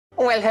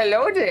Well,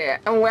 hello there,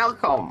 and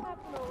welcome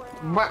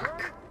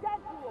back.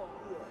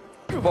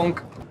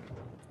 Bonk.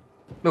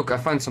 Look, I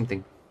found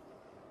something.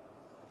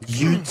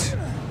 Yeet.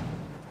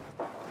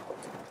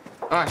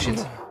 Ah,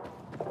 shit.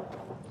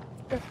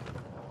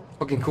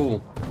 Fucking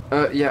cool.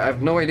 Yeah, I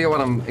have no idea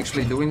what I'm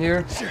actually doing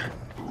here.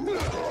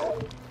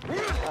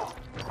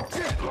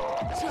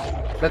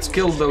 Let's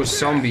kill those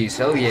zombies.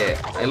 Hell yeah.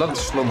 I love the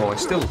slow-mo. I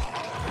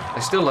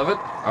still love it.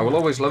 I will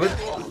always love it.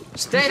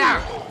 Stay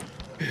down!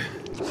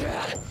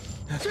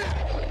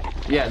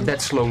 Yeah,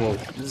 that's slow-mo.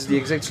 This is the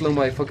exact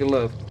slow-mo I fucking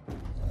love.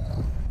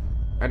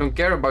 I don't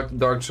care about the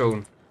dark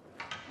zone.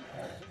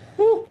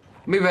 Woo!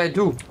 Maybe I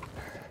do.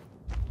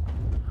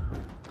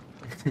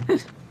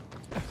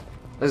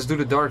 Let's do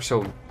the dark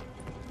zone.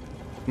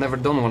 Never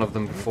done one of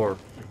them before.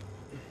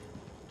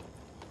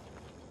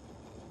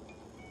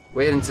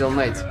 Wait until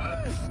night.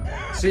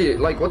 See,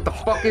 like, what the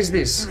fuck is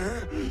this?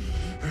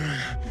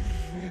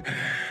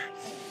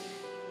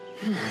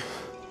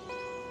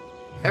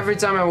 Every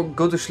time I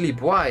go to sleep,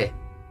 why?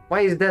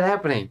 Why is that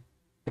happening?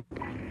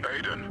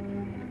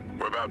 Aiden,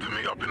 we're about to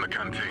meet up in the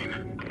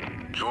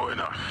canteen. Join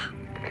us.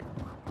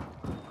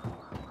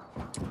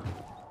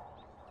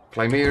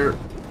 Climb here.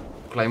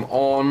 Climb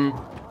on.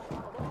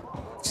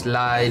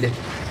 Slide.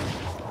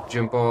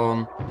 Jump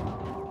on.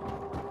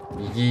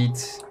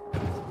 Yeet.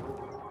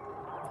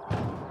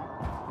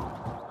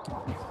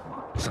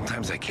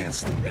 Sometimes I can't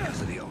sleep because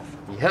of the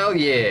oath. Hell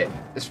yeah!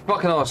 It's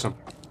fucking awesome.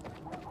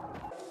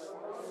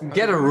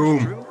 Get a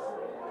room.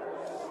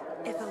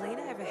 If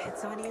Elena ever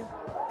hits on you,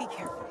 be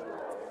careful.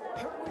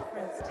 Her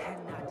boyfriends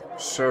tend not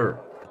to. Sir.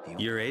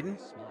 You're Aiden?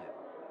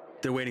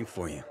 They're waiting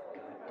for you.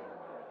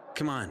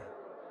 Come on.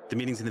 The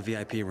meeting's in the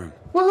VIP room.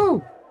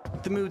 Woohoo!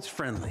 The mood's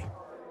friendly.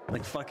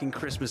 Like fucking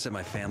Christmas at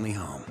my family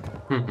home.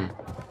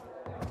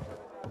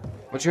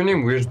 What's your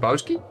name,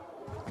 Wierzbowski?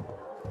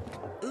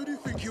 Who do you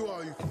think you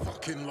are, you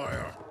fucking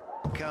liar?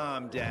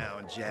 Calm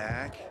down,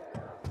 Jack.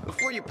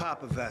 Before you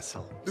pop a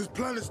vessel. This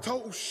plan is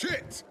total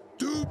shit.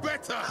 Do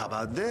better. How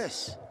about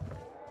this?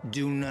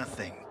 Do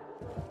nothing.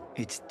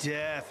 It's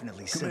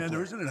definitely Commander,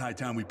 simpler. isn't it high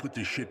time we put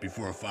this shit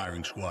before a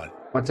firing squad?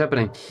 What's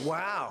happening?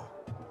 Wow.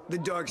 The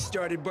dog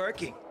started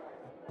barking.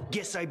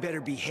 Guess I better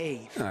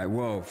behave. All right,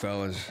 whoa,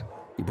 fellas.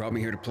 You brought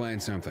me here to plan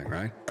something,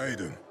 right?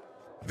 Aiden,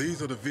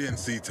 these are the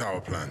VNC tower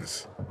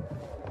plans.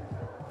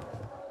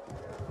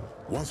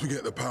 Once we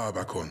get the power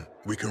back on,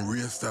 we can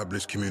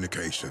re-establish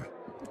communication.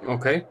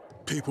 Okay.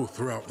 People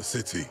throughout the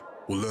city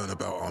will learn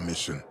about our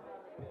mission.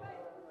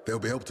 They'll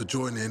be able to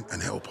join in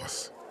and help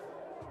us.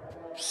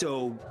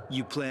 So,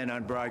 you plan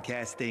on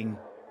broadcasting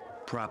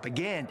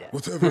propaganda?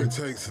 Whatever it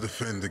takes to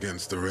defend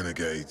against the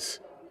renegades.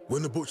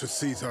 When the Butcher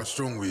sees how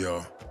strong we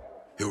are,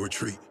 he'll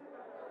retreat.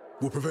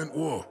 We'll prevent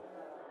war.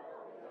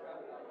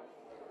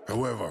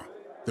 However,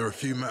 there are a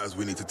few matters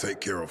we need to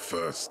take care of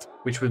first.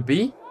 Which would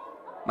be?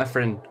 My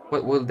friend,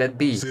 what will that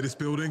be? See this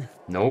building?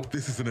 Nope.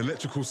 This is an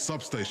electrical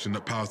substation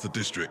that powers the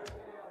district.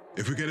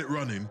 If we get it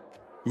running,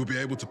 we'll be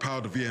able to power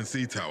the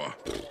VNC tower.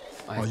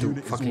 Our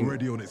unit is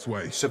already on its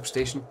way.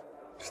 Substation.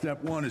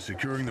 Step one is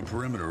securing the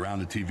perimeter around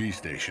the TV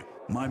station.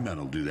 My men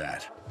will do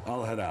that.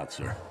 I'll head out,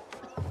 sir.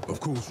 Of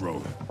course,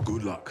 Rogue.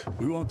 Good luck.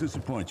 We won't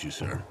disappoint you,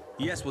 sir.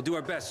 Yes, we'll do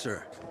our best,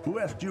 sir. Who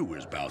asked you,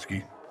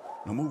 Wierzbowski?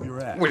 Now move your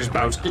ass.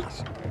 Wierzbowski.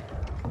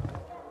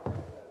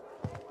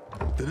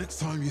 The next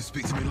time you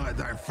speak to me like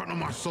that in front of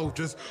my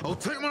soldiers, I'll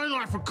take my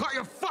knife and cut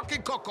your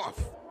fucking cock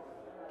off.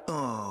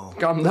 Oh.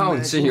 Calm down,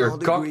 imagine senior all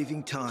the cock.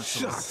 grieving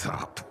tonsils. Shut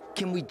up.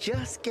 Can we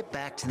just get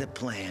back to the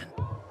plan?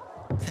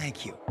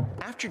 Thank you.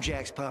 After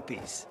Jack's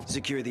puppies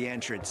secure the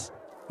entrance,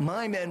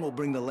 my men will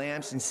bring the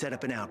lamps and set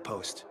up an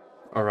outpost.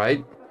 All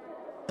right.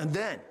 And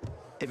then,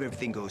 if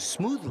everything goes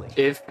smoothly,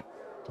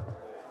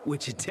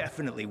 which it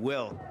definitely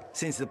will,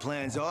 since the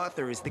plan's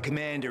author is the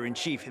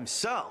commander-in-chief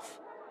himself,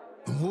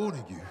 I'm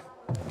warning you.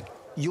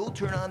 you'll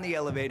turn on the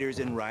elevators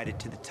and ride it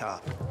to the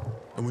top.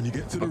 And when you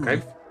get to the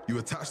roof, you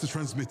attach the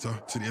transmitter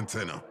to the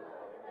antenna.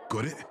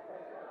 Got it?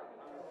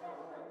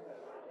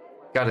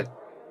 Got it.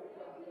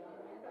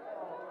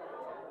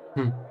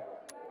 The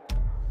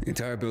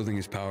entire building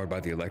is powered by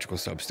the electrical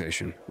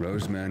substation.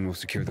 Rose's men will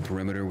secure the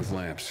perimeter with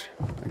lamps.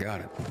 I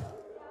got it.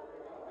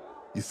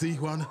 You see,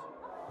 Juan?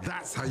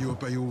 That's how you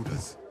obey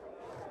orders.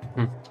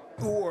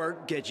 Or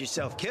get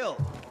yourself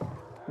killed.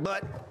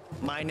 But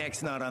my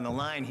neck's not on the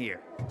line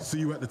here. See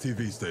you at the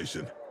TV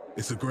station.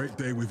 It's a great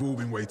day we've all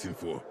been waiting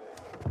for.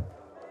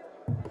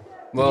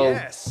 Well,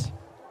 yes,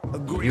 a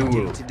great you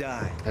day to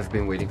die. have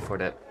been waiting for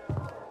that.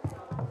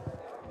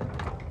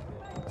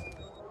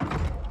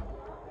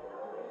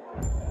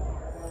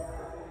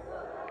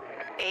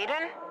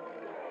 Aiden?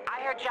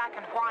 I heard Jack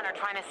and Juan are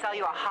trying to sell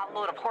you a hot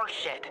load of horse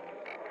shit.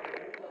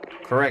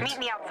 Correct. Meet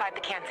me outside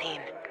the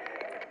canteen.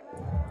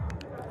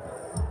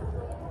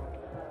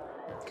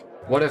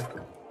 What if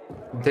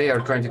they are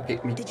trying to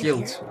get me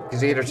killed?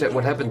 Because Vader said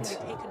what happened. Take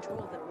control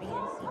of the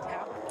BNC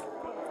tower.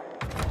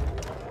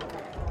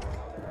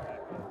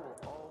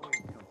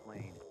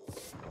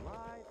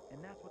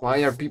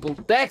 Why are people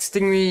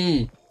texting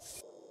me?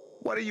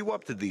 What are you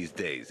up to these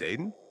days,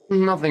 Aiden?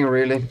 Nothing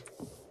really.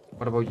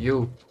 What about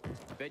you?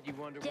 Dad,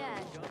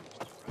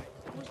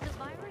 was the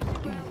virus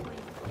around when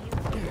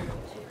you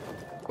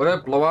were What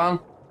up,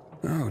 Lawan?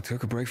 Oh,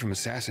 took a break from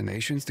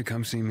assassinations to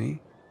come see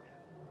me?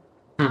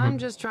 I'm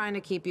just trying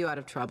to keep you out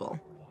of trouble.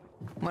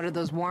 What do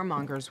those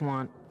warmongers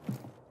want?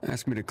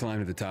 Asked me to climb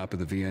to the top of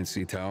the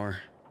VNC tower.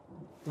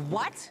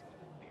 What?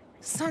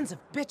 Sons of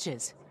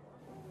bitches.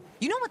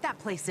 You know what that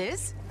place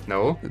is?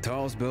 No. The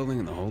tallest building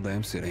in the whole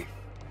damn city.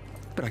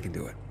 But I can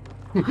do it.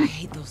 I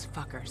hate those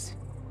fuckers.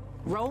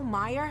 Ro,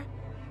 Meyer,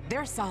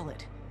 they're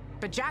solid.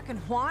 But Jack and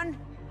Juan,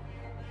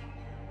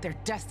 they're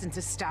destined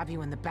to stab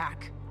you in the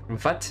back.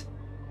 What?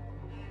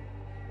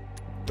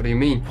 What do you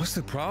mean? What's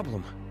the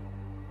problem?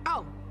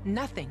 Oh,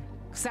 nothing.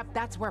 Except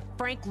that's where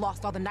Frank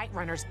lost all the Night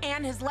Runners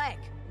and his leg.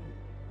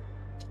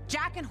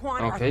 Jack and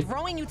Juan are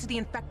throwing you to the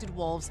infected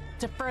wolves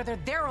to further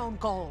their own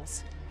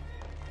goals.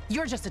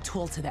 You're just a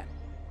tool to them.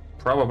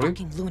 Probably.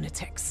 Fucking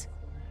lunatics.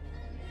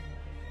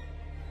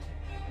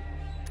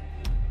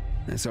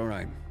 That's all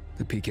right.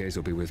 The PKs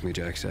will be with me,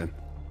 Jack said.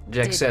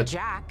 Jack said. Did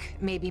Jack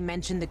maybe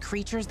mention the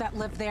creatures that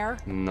live there?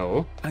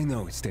 No. I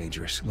know it's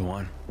dangerous,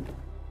 Luan.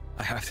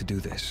 I have to do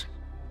this.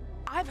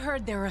 I've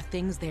heard there are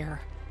things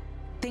there.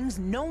 Things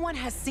no one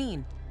has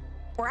seen.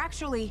 Or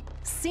actually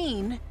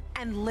seen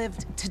and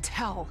lived to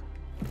tell.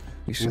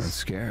 You sound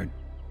scared.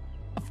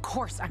 Of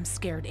course I'm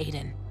scared,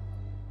 Aiden.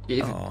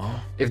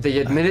 If they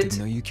admit I it. didn't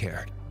know you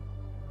cared.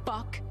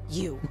 Fuck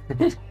you.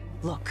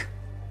 Look,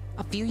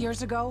 a few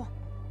years ago,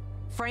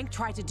 Frank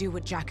tried to do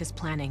what Jack is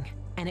planning,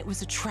 and it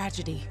was a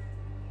tragedy.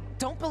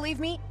 Don't believe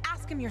me?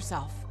 Ask him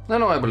yourself.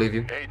 No, I believe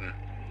you. Aiden,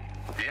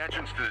 the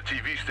entrance to the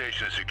TV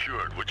station is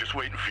secured. We're just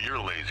waiting for your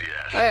lazy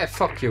ass. Hey,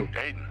 fuck you.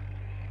 Aiden,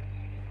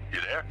 you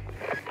there?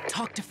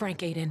 Talk to Frank,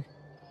 Aiden.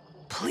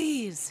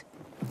 Please.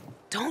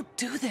 Don't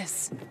do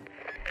this.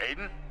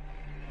 Aiden?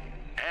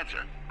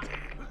 Answer.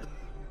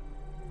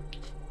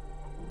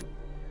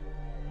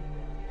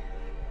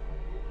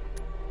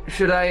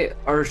 Should I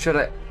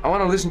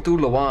want to listen to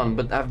Lawan,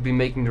 but I've been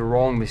making the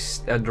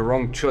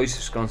wrong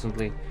choices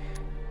constantly.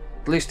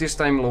 At least this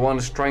time Lawan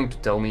is trying to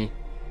tell me.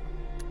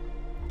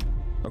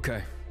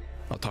 Okay,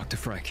 I'll talk to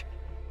Frank.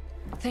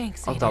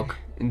 Thanks, Aiden. I'll talk,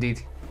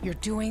 indeed. You're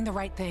doing the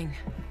right thing.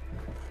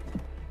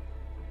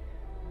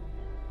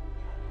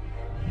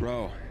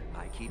 Ro,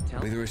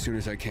 I'll be there as soon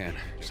as I can.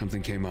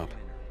 Something came up.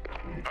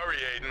 Hurry,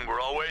 Aiden. We're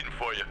all waiting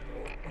for you.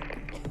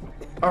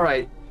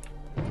 Alright.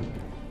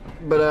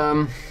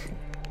 But,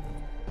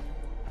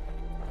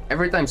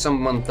 every time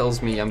someone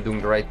tells me I'm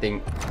doing the right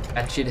thing,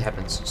 bad shit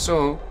happens.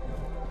 So,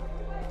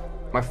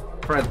 my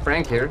friend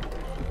Frank here,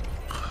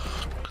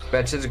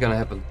 bad shit is gonna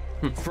happen.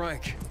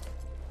 Frank,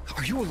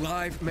 are you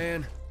alive,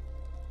 man?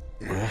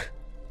 Huh?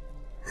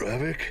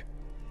 Ravik?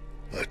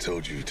 I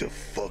told you to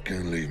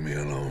fucking leave me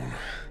alone.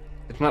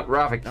 It's not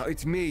Ravik. No,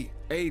 it's me,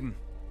 Aiden.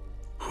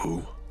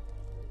 Who?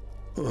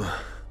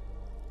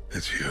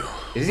 It's you.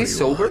 Is he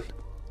sober?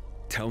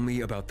 Tell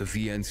me about the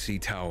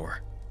VNC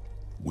tower.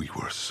 We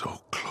were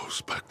so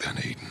close back then,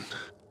 Aiden.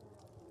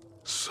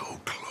 So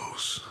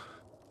close.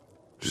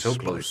 So Despite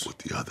close. what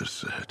the others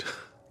said.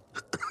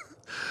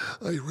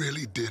 I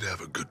really did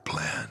have a good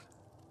plan.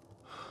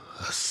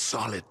 A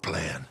solid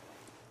plan.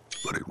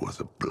 But it was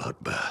a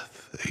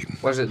bloodbath,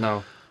 Aiden. What is it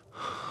now?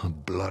 A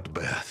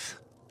bloodbath.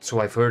 So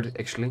I've heard,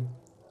 actually.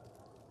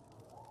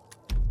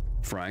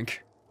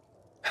 Frank,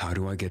 how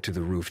do I get to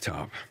the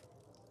rooftop?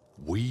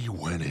 We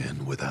went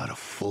in without a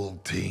full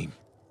team.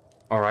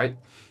 Alright.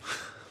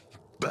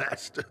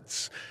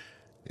 Bastards.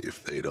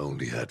 If they'd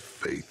only had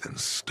faith and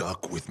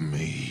stuck with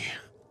me.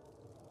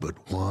 But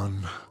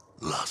one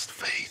lost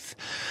faith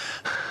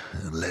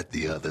and led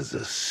the others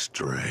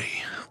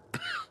astray.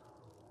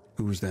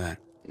 Who was that?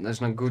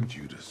 That's not good.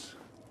 Judas.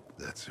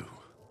 That's who.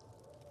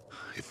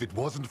 If it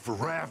wasn't for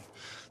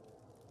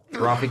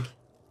Ravik.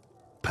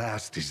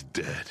 Past is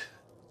dead.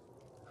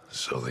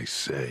 So they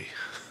say.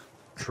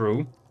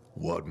 True.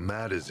 What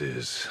matters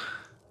is...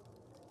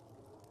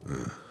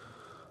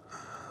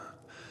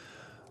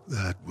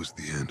 that was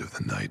the end of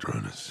the Night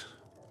Runners.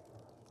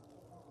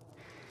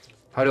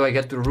 How do I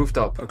get to the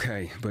rooftop?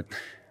 Okay, but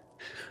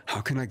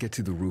how can I get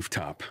to the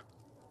rooftop?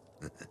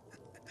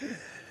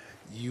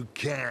 You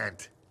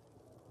can't.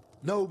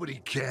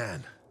 Nobody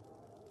can.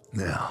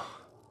 Now,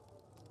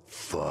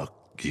 fuck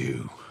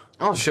you.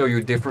 I'll show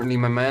you differently,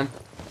 my man.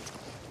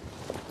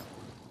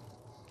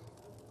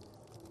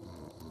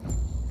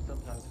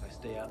 Sometimes if I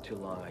stay out too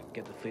long, I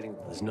get the feeling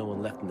that there's no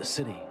one left in the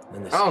city.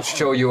 I'll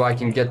show you I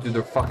can get to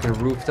the fucking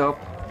rooftop.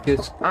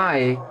 Because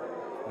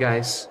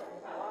guys,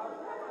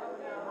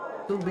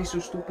 don't be so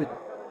stupid.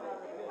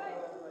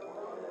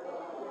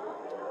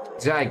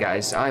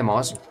 Guys, I'm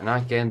awesome and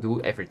I can do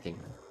everything.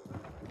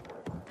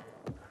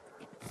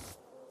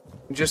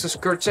 Just as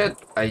Kurt said,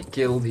 I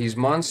killed his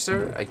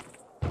monster. I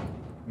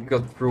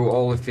got through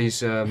all of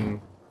his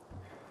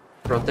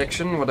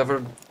protection, whatever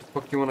the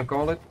fuck you wanna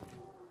call it.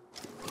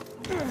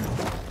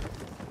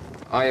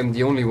 I am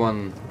the only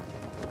one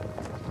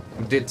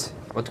who did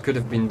what could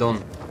have been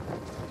done.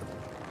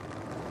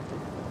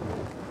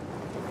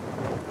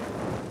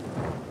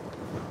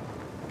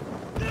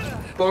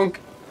 Bonk.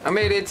 I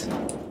made it.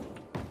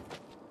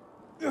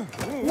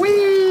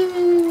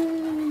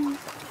 Whee!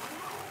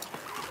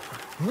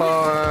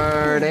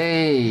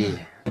 Party!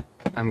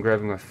 I'm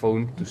grabbing my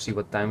phone to see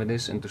what time it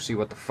is and to see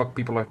what the fuck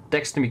people are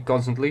texting me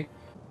constantly.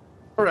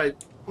 Alright,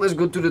 let's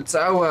go to the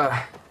tower.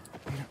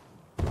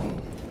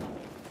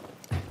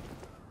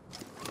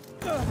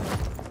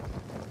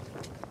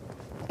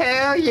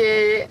 Hell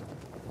yeah!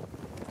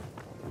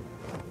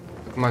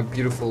 Look at my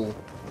beautiful...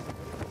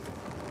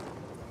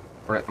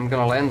 Alright, I'm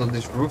gonna land on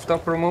this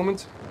rooftop for a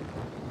moment.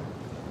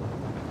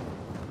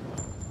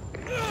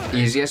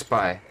 Easy as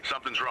pie.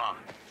 Something's wrong.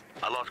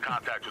 I lost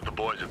contact with the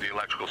boys at the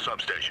electrical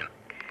substation.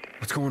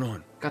 What's going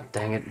on? God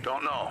dang it.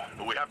 Don't know,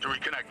 but we have to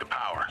reconnect the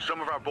power.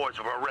 Some of our boys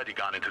have already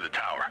gone into the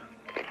tower.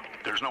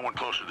 There's no one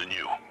closer than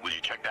you. Will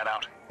you check that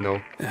out?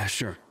 No. Yeah,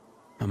 sure.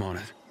 I'm on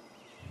it.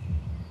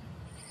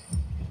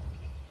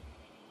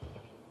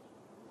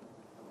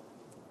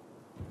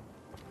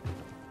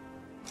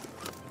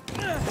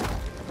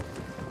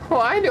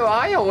 Why do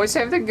I always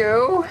have to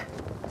go?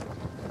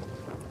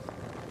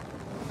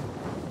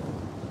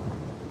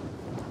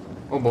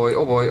 Oh boy,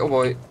 oh boy, oh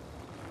boy.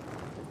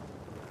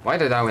 Why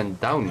did I went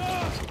down?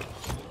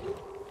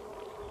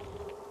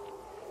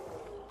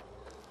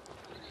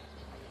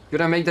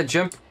 Could I make that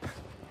jump?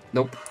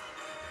 Nope.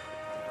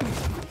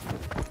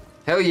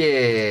 Hell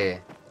yeah!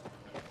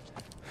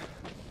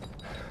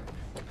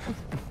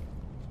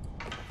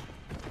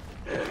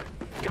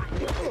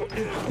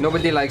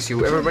 Nobody likes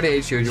you, everybody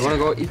hates you. You wanna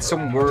go eat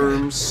some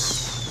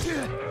worms?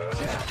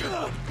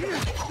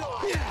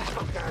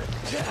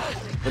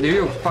 What are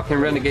you fucking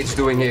renegades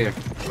doing here?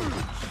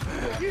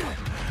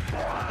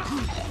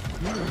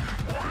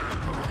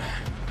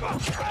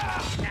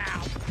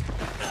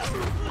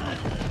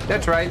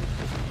 That's right.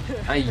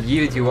 I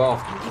yeeted you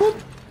off. Whoop.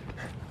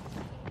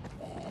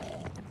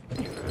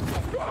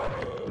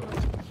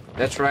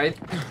 That's right.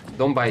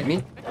 Don't bite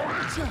me.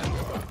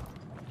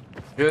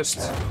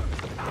 Just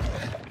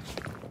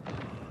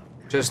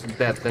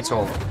that, that's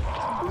all.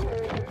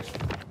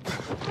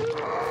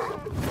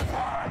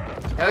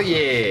 Hell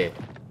yeah!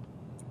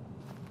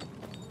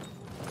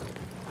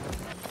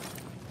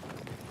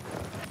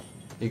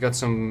 You got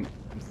some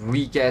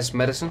weak ass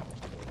medicine?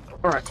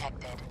 Alright.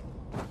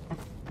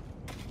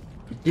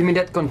 Give me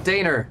that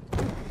container!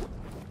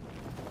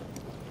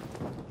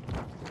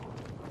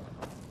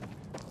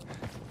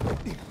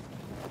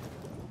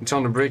 It's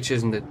on the bridge,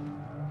 isn't it?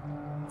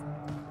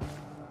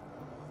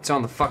 It's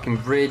on the fucking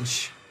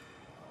bridge.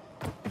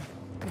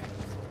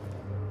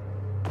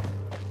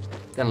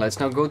 Then let's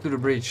now go to the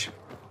bridge.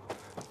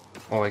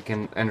 Oh, I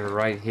can enter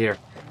right here.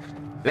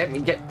 Let me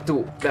get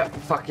to the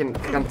fucking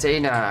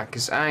container,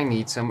 cause I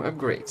need some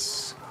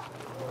upgrades.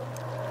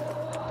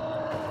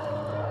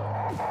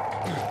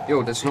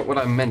 Yo, that's not what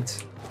I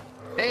meant.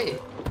 Hey!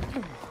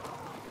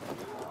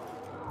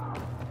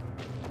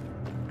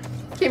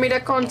 Give me the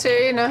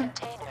container!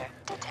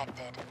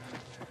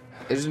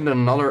 Is it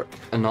another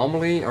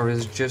anomaly, or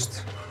is it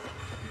just...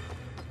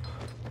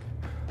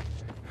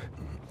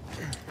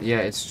 Yeah,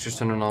 it's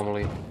just an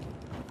anomaly.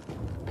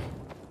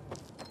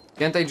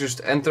 Can't I just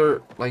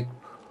enter, like,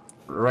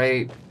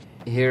 right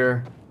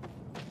here,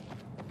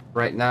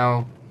 right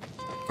now?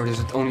 Or does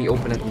it only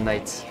open at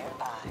night?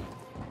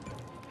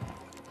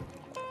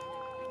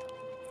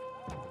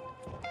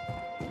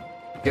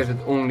 Because it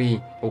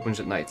only opens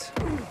at night.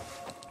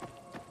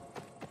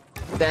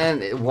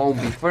 Then it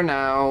won't be for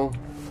now.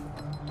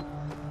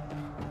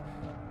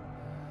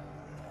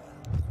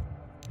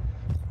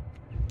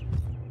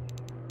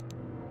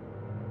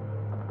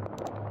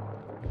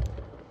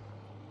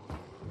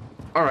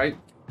 Alright.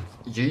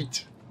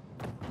 Yeet.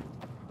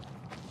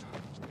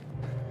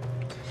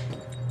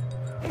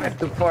 I have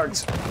to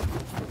fart.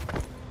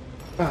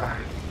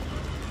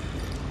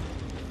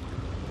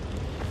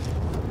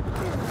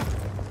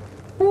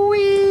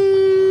 Whee!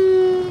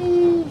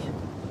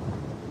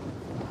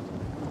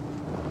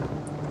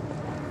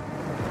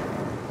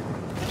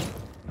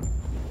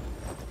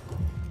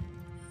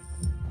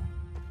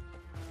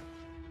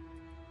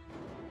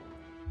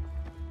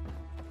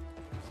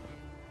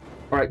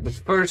 Alright, but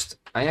first,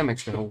 I am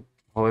actually,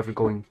 however,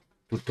 going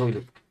to the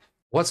toilet.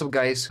 What's up,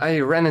 guys? I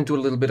ran into a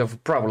little bit of a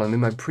problem in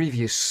my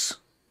previous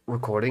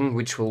recording,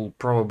 which will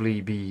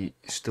probably be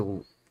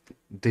still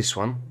this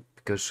one,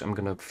 because I'm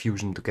gonna fuse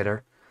them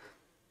together.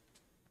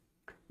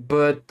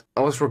 But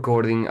I was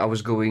recording, I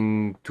was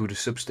going to the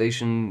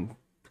substation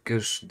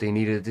because they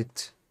needed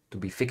it to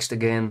be fixed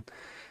again.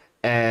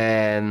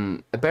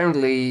 And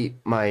apparently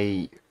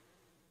my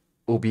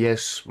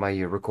OBS, my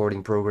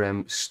recording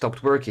program,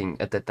 stopped working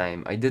at that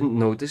time. I didn't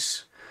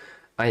notice.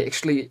 I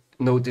actually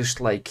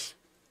noticed like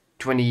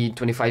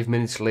 20-25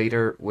 minutes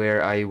later,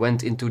 where I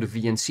went into the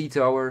VNC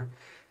tower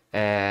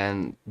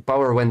and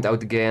power went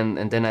out again,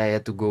 and then I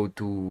had to go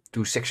to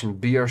section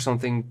B or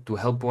something to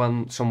help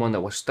someone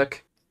that was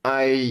stuck.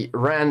 I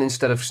ran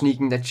instead of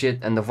sneaking that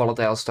shit, and the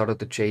volatile started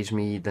to chase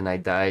me. Then I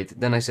died.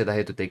 Then I said I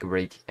had to take a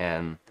break,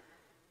 and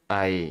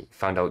I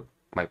found out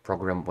my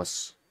program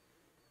was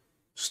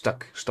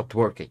stuck, stopped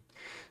working.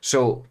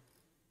 So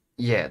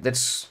yeah,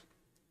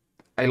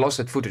 I lost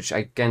that footage.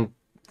 I can't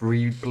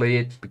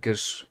replay it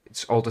because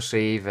it's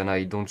autosave and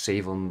I don't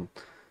save on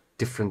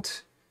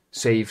different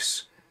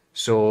saves.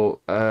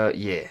 So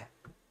yeah,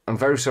 I'm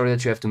very sorry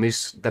that you have to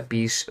miss that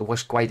piece. It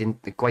was quite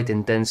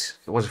intense.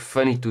 It was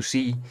funny to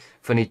see,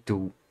 funny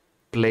to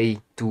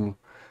play too.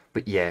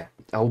 But yeah,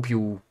 I hope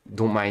you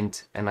don't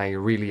mind, and I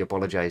really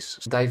apologize.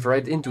 Let's dive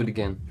right into it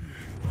again.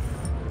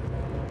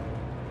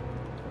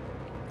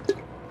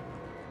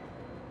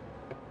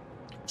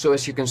 So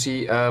as you can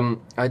see, I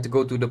had to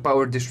go to the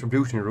power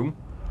distribution room,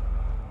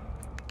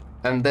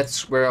 and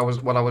that's where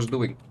what I was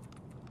doing.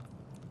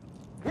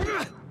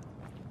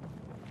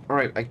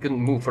 Alright, I couldn't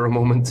move for a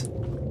moment.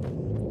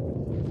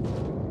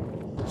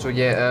 So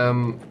yeah,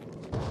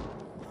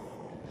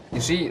 you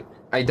see,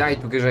 I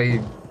died because I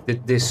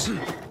did this.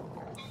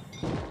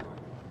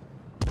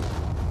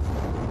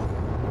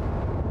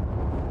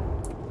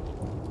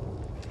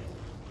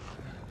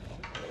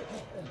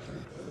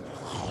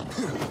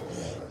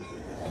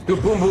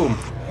 Dude, boom boom.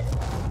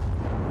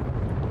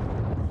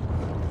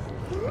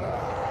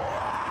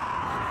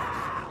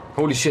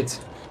 Holy shit.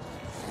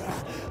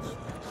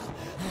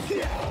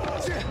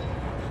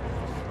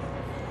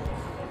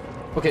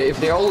 Okay, if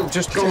they all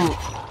just come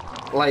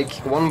like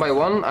one by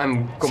one,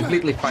 I'm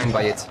completely fine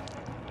by it.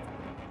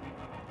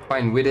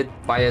 Fine with it,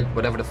 by it,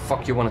 whatever the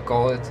fuck you want to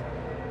call it.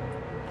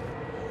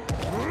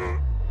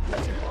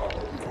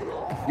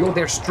 Yo,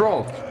 they're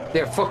strong.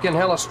 They're fucking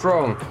hella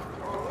strong.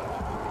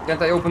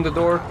 Can't I open the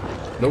door?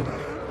 Nope.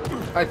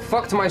 I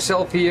fucked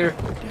myself here.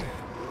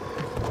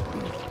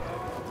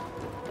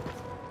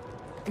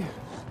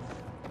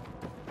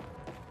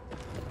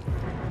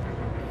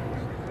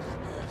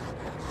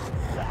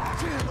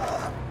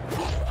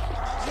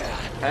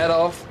 Head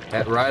off,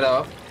 head right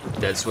off.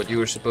 That's what you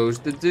were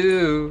supposed to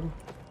do.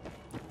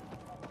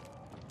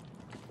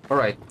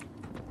 Alright.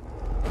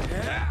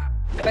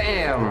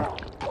 Bam!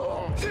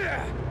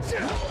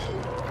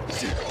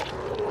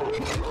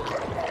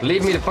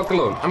 Leave me the fuck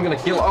alone. I'm gonna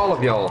kill all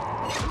of y'all.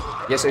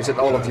 Yes, I said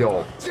all of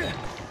y'all.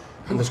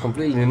 And that's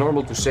completely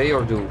normal to say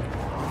or do.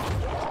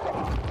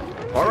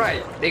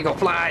 Alright, they go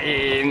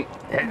flying.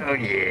 Hell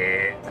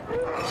yeah.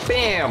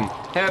 Bam!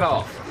 Head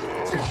off.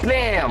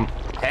 Blam!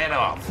 Head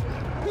off.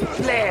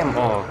 Blam!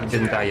 Oh, he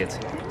didn't die yet.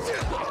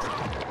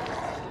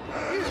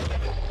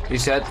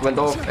 His head went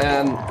off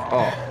and...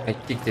 oh, I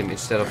kicked him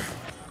instead of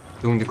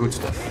doing the good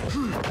stuff.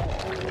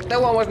 That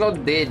one was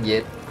not dead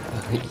yet.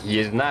 He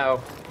is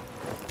now.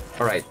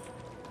 Alright.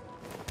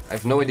 I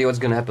have no idea what's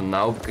gonna happen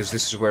now, because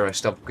this is where I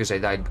stopped, because I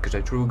died, because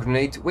I threw a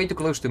grenade way too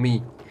close to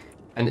me.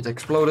 And it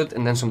exploded,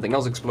 and then something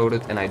else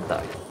exploded, and I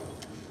died.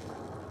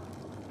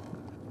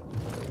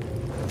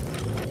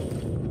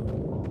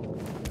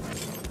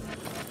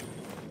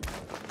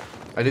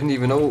 I didn't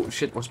even know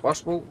shit was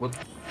possible. What?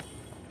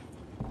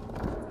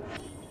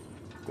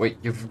 Wait,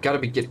 you've gotta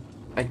be kidding.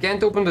 I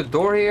can't open the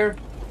door here?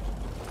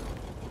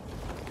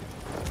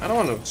 I don't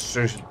want to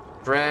search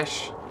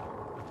trash.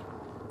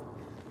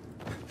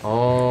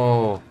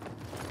 Oh,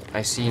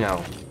 I see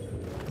now.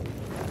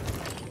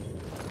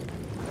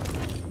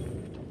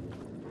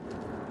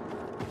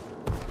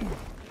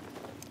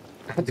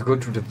 I had to go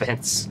through the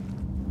vents.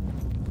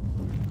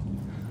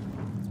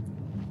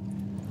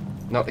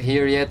 Not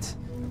here yet.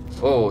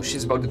 Oh,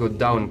 she's about to go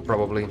down,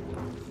 probably.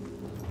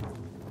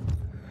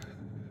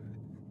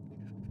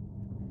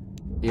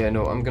 Yeah,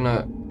 no, I'm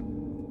gonna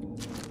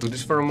do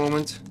this for a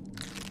moment.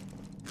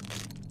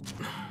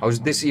 How is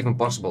this even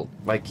possible?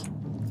 Like,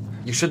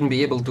 you shouldn't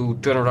be able to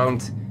turn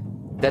around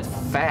that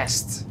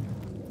fast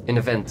in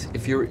a vent.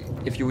 If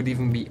you would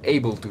even be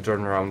able to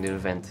turn around in a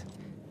vent.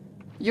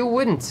 You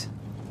wouldn't.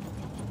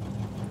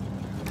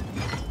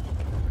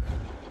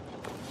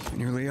 And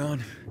you're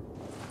Leon?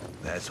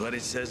 That's what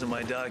it says on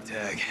my dog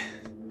tag.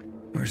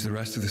 Where's the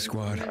rest of the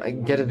squad? I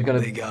get it, gonna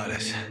They got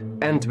us.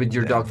 end with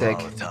your dog tag.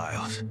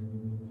 Volatiles.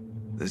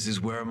 This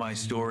is where my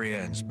story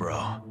ends,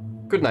 bro.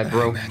 Good night,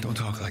 bro. Man, don't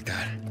talk like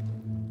that.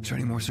 Is there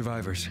any more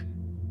survivors?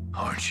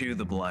 Aren't you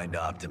the blind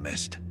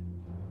optimist?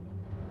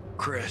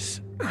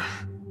 Chris,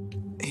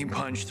 he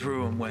punched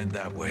through and went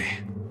that way.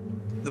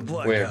 The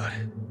blood Where? god.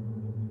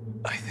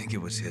 I think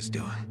it was his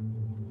doing.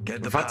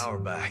 Get the What? power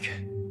back.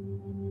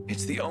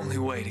 It's the only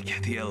way to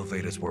get the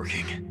elevators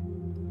working.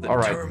 The All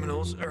right.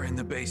 terminals are in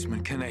the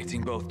basement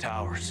connecting both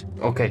towers.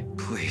 Okay.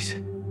 Please,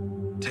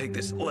 take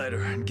this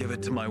letter and give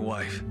it to my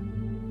wife.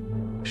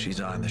 She's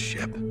on the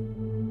ship.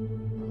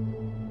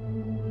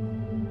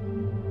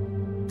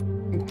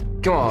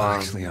 Come on.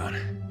 Relax, Leon.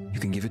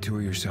 You can give it to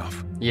her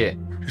yourself. Yeah.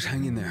 Just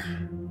hang in there.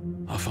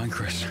 I'll find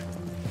Chris.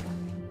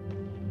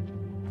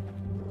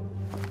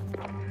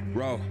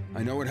 Bro,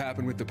 I know what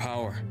happened with the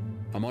power.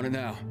 I'm on it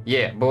now.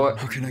 Yeah, boy.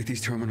 I'll connect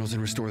these terminals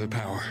and restore the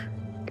power.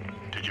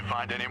 Did you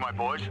find any of my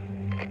boys?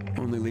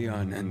 Only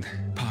Leon and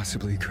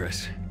possibly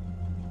Chris.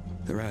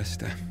 The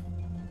rest,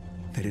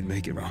 they didn't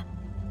make it, bro.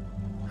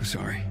 I'm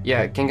sorry.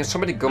 Yeah, can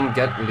somebody come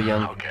get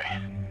Leon?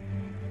 Okay.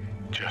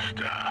 Just,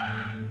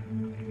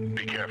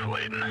 be careful,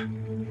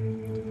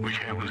 Aiden. We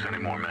can't lose any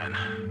more men.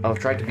 I'll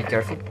try to be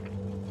careful.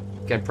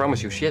 Can't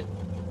promise you shit.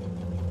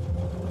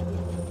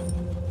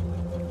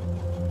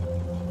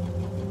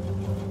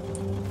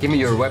 Give me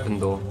your weapon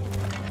though.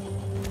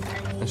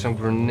 And some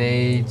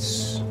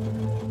grenades.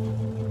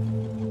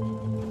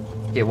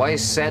 Okay, why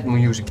is sad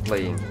music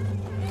playing?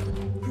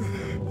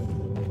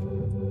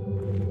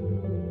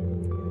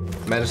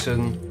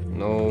 Medicine.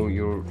 No,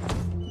 you're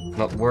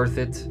not worth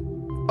it.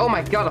 Oh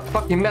my god, a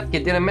fucking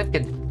medkit in a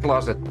medkit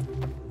closet.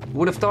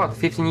 Would have thought,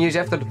 15 years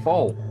after the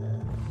fall.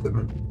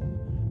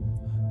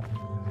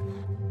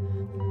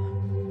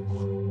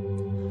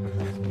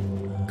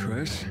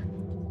 Chris?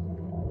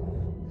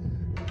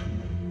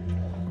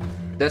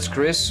 That's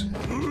Chris.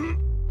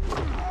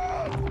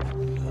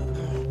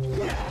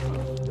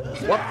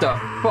 What the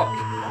fuck?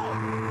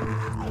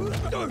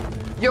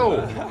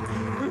 Yo!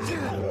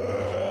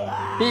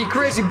 Hey,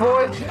 crazy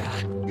boy!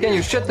 Can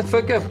you shut the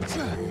fuck up?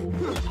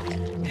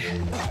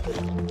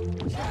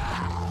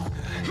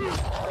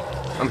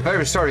 I'm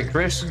very sorry,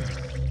 Chris.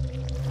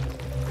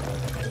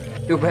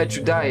 Too bad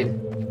you died.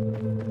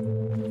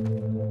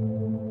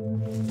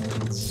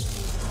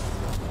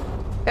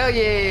 Hell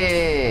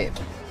yeah!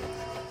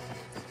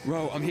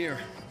 Ro, I'm here.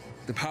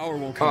 The power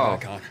won't come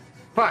back on.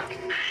 Fuck!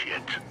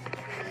 Shit.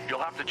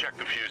 You'll have to check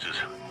the fuses.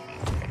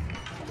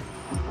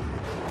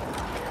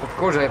 Of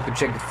course I have to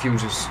check the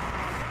fuses.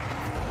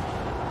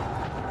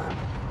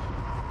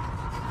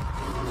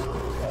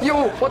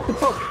 Yo, what the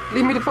fuck?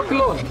 Leave me the fuck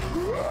alone.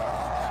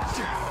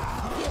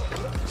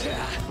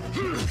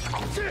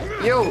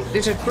 Yo,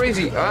 this is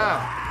crazy. Ah.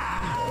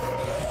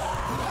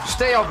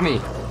 Stay off me.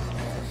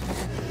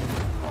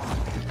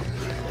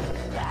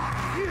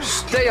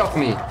 Stay off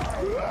me.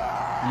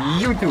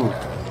 You too.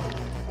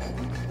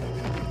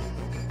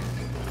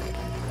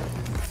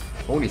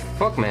 Holy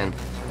fuck, man.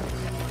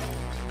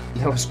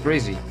 That was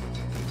crazy.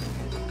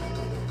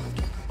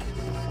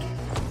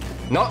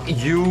 Not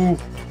you.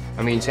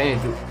 I mean, saying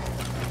it.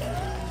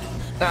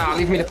 Ah,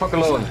 leave me the fuck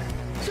alone.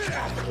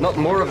 Not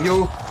more of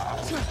you.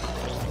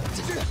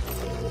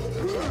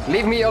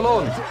 Leave me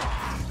alone.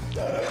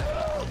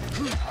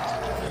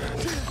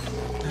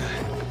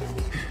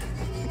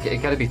 Okay, I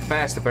gotta be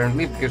fast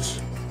apparently because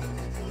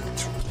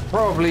it's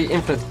probably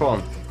infinite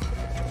fun.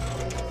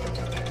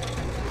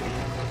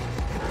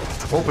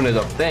 Open it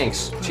up,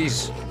 thanks.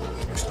 Jeez,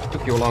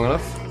 took you long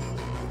enough.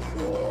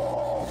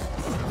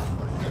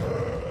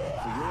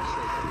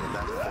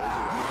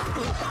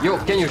 Yo,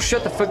 can you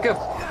shut the fuck up?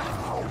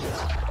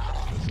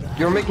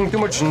 You're making too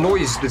much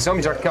noise. The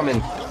zombies are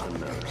coming.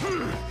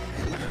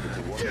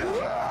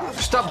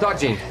 Stop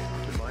dodging.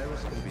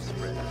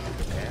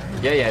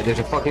 Yeah, there's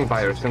a fucking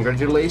virus.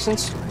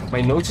 Congratulations. My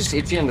nose is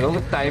itchy and I don't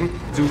have time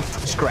to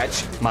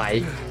scratch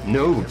my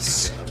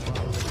nose.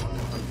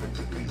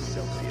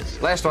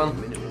 Last one.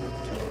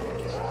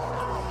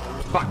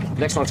 Fuck,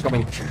 next one's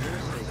coming.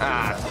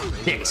 Ah,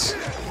 dicks.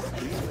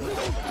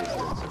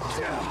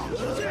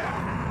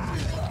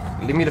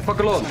 Leave me the fuck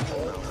alone.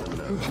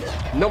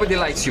 Nobody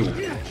likes you.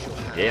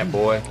 Yeah,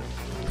 boy.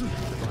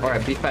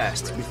 Alright, be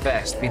fast, be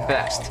fast, be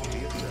fast.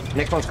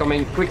 Next one's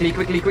coming. Quickly,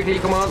 quickly, quickly,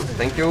 come on.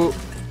 Thank you.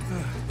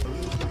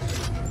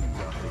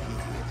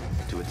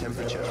 To a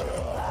temperature of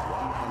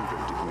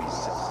 100 degrees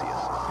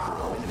Celsius.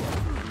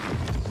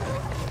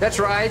 That's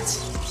right.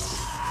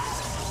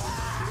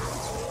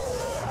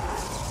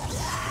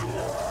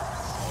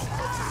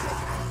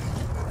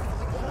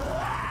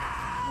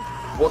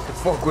 What the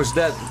fuck was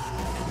that?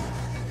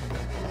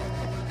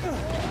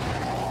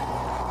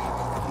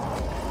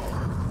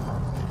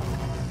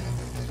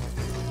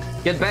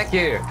 Get back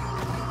here.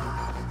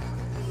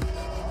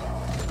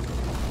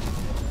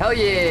 Hell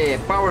yeah,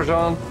 power's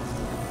on.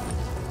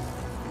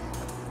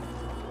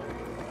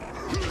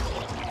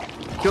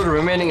 Kill the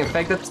remaining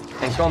infected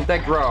and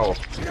contact Ro.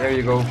 There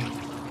you go.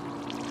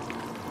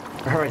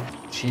 Alright,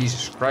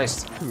 Jesus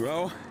Christ.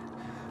 Ro,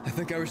 I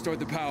think I restored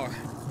the power.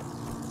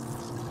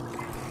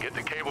 Get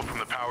the cable from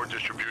the power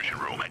distribution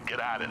room and get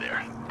out of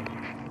there.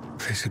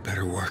 This had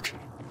better work.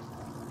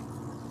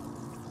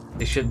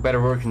 This shit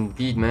better work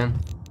indeed, man.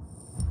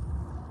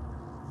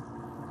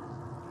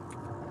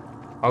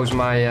 How's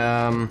my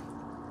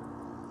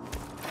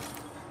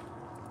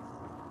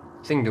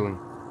thing doing?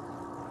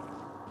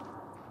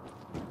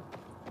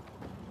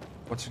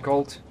 What's it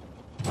called?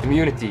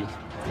 Immunity.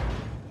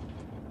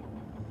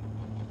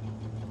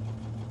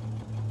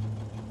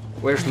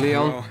 Where's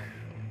Leon? Oh,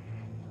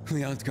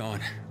 Leon's gone.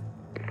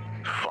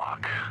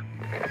 Fuck.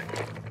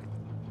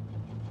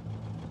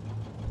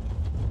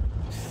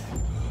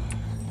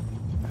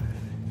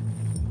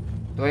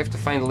 Do I have to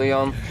find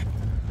Leon?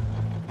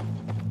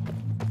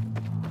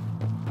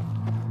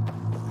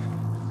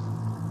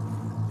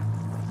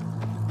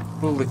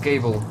 Pull the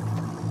cable.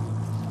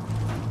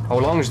 How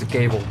long is the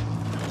cable?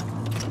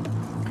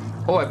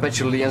 Oh, I bet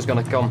you Leon's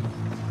gonna come.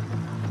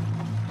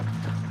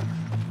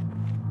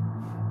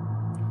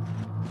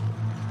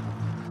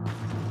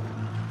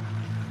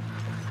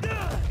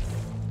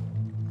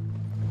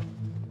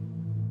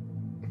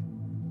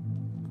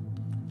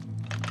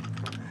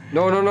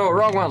 No,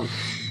 wrong one.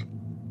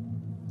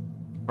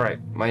 Alright,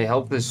 my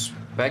health is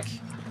back.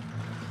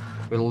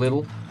 With a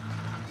little.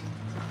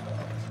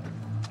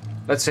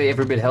 Let's say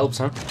every bit helps,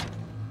 huh?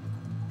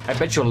 I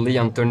bet you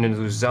Leon turned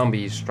into a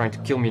zombie. He's trying to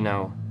kill me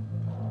now.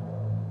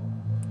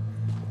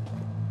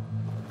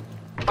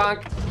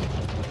 Bonk.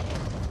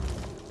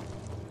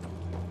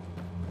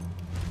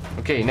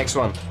 Okay, next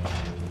one.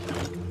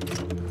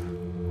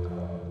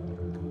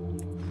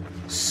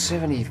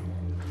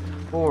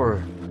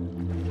 74.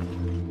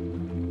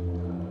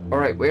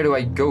 Alright, where do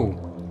I go?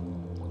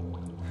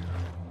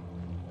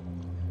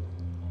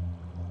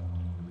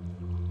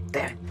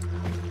 Damn.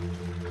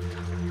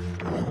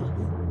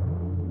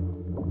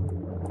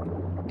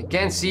 I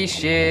can't see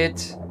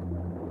shit.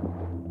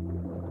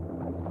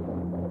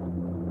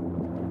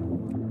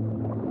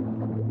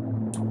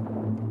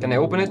 Can I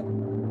open it?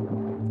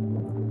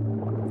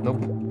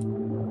 Nope.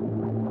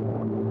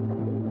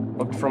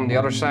 Look from the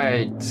other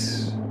side.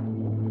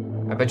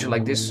 I bet you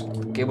like this,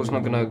 the cable's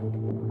not gonna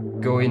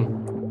go in.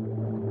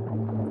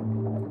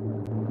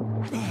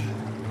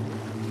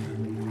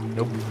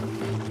 Nope.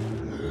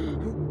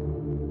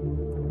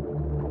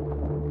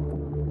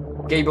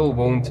 Cable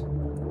won't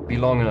be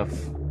long enough.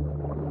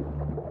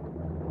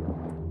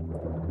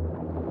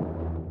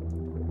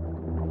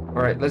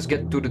 Alright, let's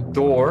get to the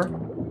door.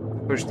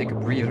 First take a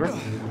breather.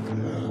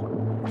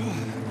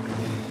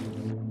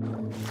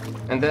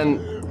 And then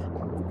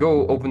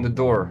go open the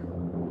door.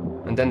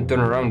 And then turn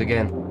around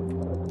again.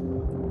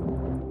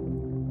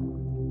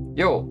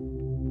 Yo!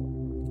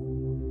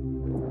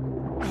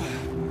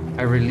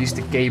 I released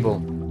the cable.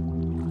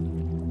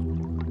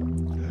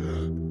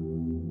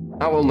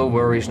 Ah well, no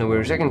worries, no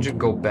worries. I can just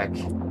go back.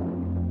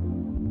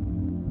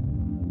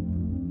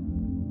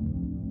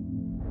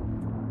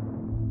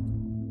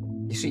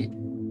 You see,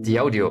 the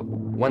audio,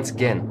 once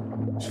again,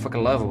 is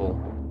fucking lovable.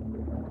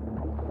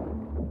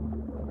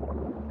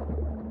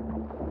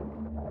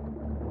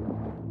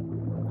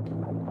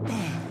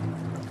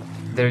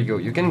 There you go.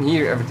 You can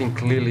hear everything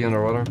clearly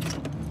underwater.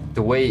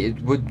 The way it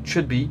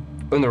should be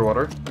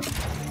underwater.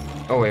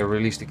 Oh, I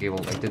released the cable.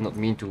 I did not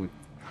mean to.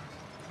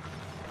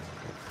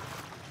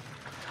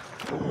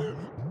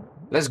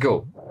 Let's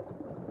go.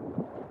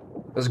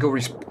 Let's go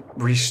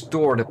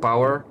restore the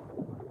power.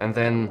 And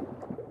then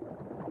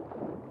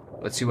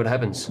let's see what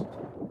happens.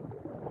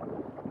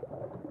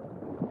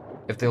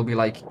 If they'll be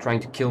like trying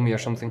to kill me or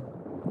something.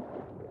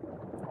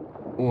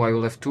 Oh, I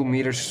will have 2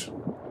 meters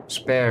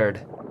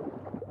spared.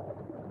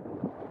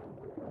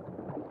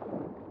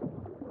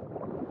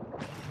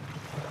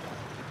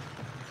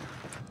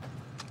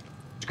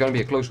 It's gonna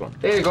be a close one.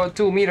 There you go,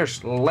 2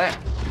 meters left,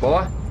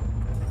 boy.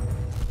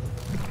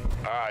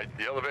 Alright,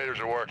 the elevators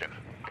are working.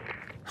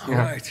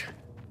 Alright,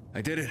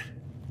 I did it.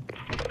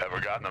 Ever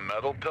gotten a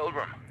medal,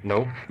 Pilgrim?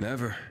 No.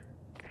 Never.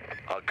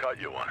 I'll cut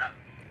you one.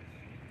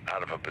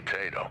 Out of a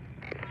potato.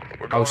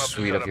 We're going up to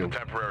sweet set of up you. a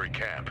temporary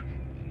camp.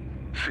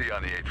 See you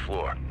on the 8th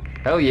floor.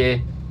 Hell yeah.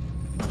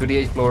 To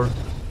the 8th floor.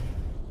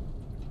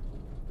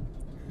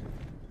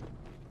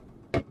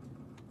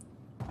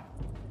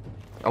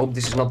 I hope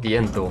this is not the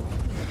end though.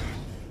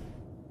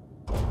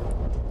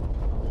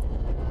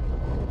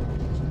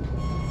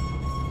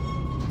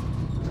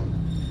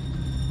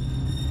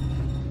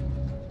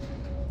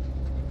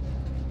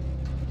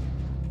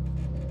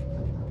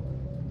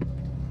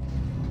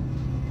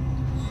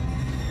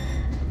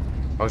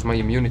 How's my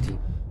immunity?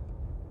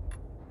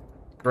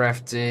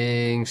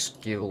 Crafting,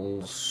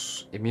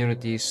 skills,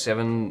 immunity,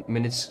 7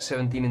 minutes,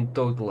 17 in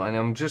total. And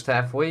I'm just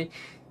halfway,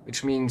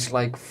 which means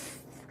like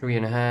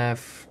 3.5,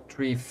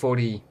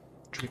 340,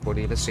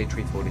 340, let's say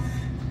 340.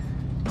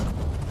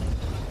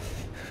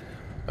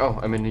 Oh,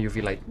 I'm in the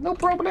UV light. No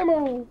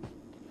problemo!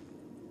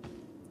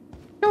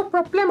 No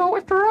problemo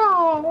after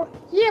all!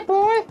 Yeah,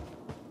 boy!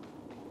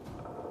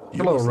 You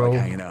Hello, must Ro. like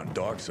hanging out in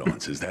dark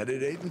zones. Is that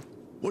it, Aiden?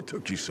 What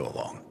took you so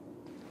long?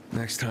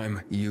 Next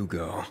time, you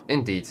go.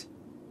 Indeed.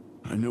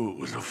 I knew it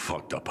was a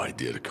fucked up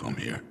idea to come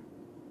here.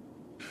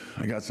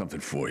 I got something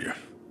for you.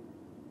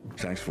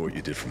 Thanks for what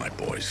you did for my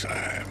boys.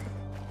 I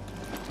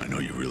know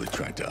you really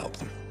tried to help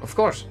them. Of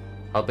course.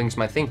 Helping's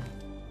my thing.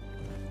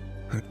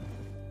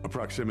 A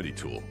proximity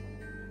tool.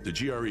 The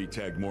GRE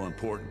tagged more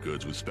important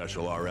goods with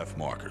special RF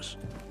markers.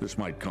 This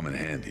might come in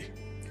handy.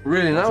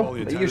 Really Once now? all the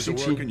I antennas are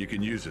usually working, you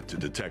can use it to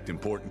detect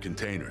important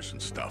containers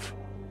and stuff.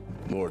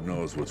 Lord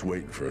knows what's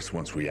waiting for us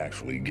once we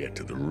actually get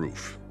to the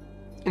roof.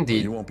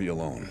 Indeed. You won't be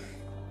alone.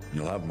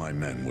 You'll have my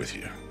men with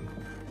you.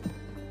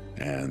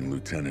 And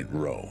Lieutenant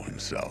Rowe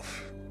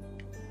himself.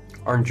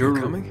 Aren't you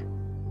coming?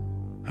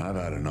 I've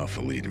had enough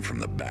of leading from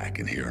the back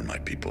and hearing my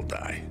people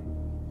die.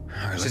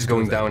 This is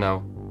going down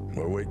now.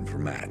 We're waiting for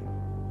Matt.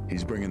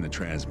 He's bringing the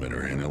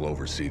transmitter and he'll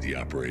oversee the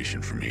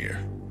operation from here.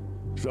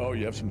 So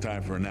you have some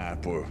time for a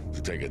nap or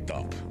to take a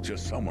dump.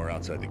 Just somewhere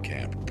outside the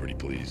camp, pretty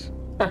please.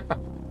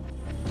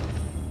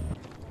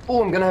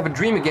 Oh, I'm gonna have a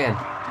dream again.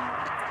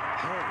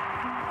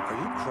 Are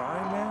you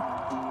crying, man?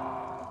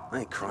 I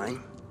ain't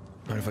crying.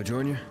 Mind if I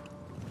join you?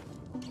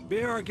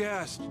 Be our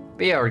guest.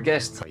 Be our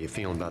guest. How you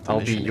feeling about the I'll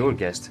be mission? your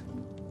guest.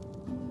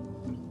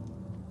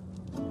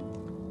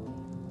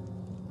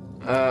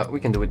 We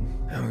can do it.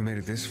 Oh, we made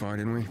it this far,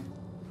 didn't we?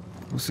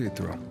 We'll see it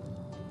through.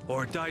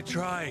 Or die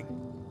trying,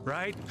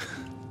 right?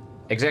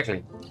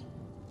 Exactly.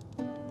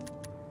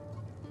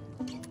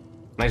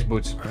 Nice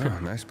boots. Oh,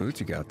 nice boots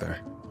you got there.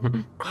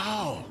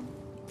 Oh,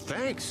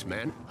 thanks,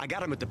 man. I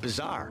got them at the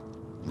bazaar.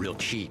 Real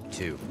cheap,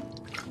 too.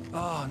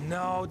 Oh,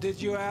 no,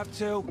 did you have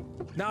to?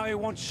 Now he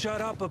won't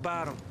shut up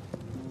about him.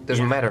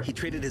 Doesn't matter. He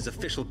traded his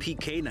official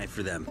PK knife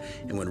for them,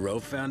 and when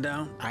Rove found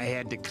out... I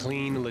had to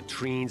clean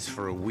latrines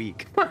for a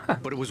week,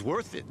 but it was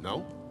worth it,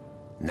 no?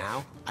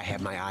 Now, I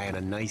have my eye on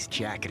a nice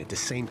jacket at the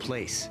same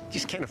place.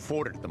 Just can't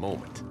afford it at the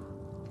moment.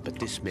 But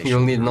this mission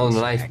You'll need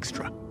another knife.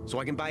 extra, so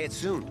I can buy it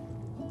soon.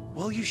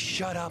 Will you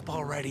shut up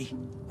already?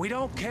 We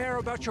don't care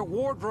about your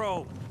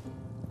wardrobe.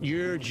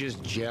 You're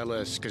just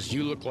jealous, because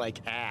you look like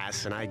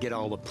ass and I get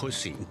all the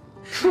pussy.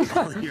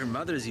 All your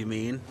mothers, you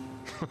mean?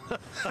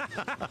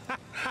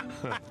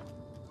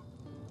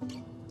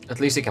 At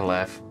least he can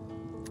laugh.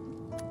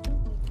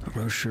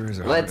 Rose sure is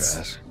a Let's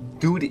hard ass.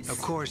 do this.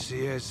 Of course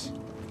he is.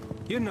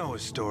 You know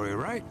his story,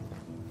 right?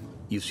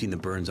 You've seen the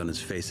burns on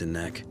his face and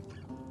neck.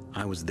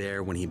 I was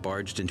there when he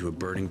barged into a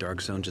burning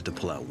dark zone just to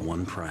pull out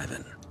one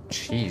private.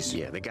 Jeez.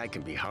 Yeah, the guy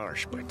can be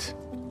harsh, but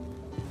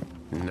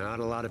not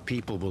a lot of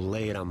people will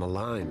lay it on the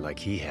line like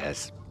he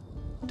has.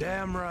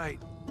 Damn right.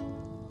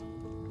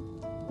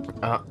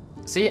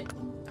 See,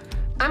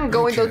 I'm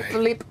going to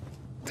sleep.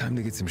 Time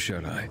to get some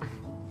shut-eye.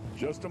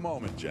 Just a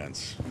moment,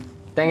 gents.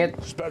 Dang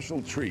it.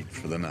 Special treat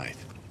for the night.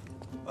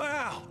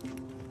 Wow.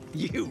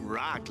 You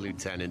rock,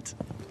 Lieutenant.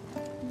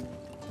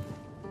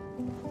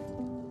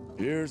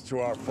 Here's to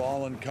our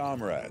fallen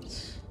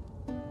comrades.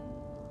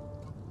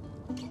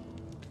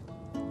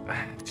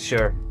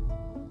 Sure.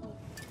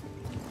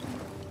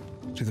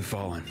 To the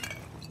fallen.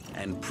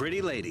 And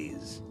pretty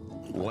ladies.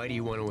 Why do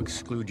you want to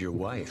exclude your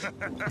wife?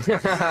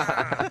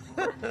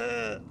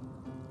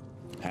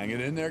 Hang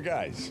it in there,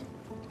 guys.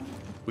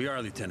 We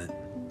are, Lieutenant.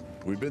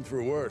 We've been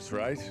through worse,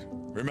 right?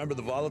 Remember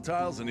the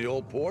volatiles in the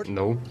old port?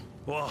 No.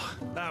 Well,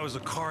 that was a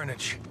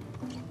carnage.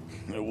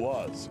 It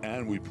was,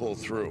 and we pulled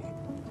through.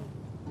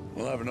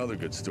 We'll have another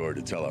good story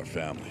to tell our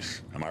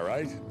families. Am I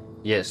right?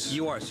 Yes.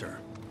 You are, sir.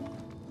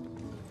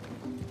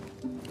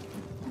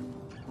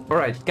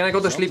 Alright, can I go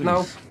to sleep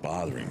now? Something's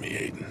bothering me,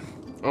 Aiden.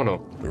 Oh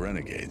no. The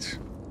renegades.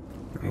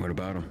 What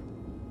about them?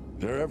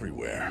 They're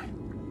everywhere.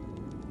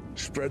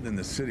 Spreading in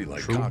the city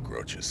like True.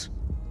 cockroaches.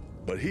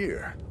 But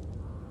here,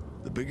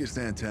 the biggest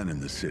antenna in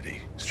the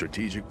city,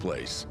 strategic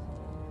place,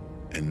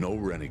 and no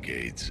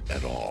renegades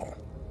at all.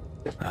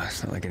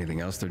 It's not like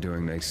anything else they're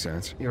doing makes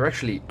sense. You're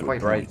actually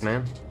quite right,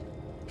 man.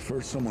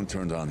 First, someone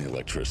turned on the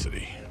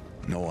electricity.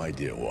 No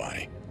idea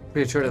why.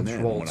 Pretty sure And that's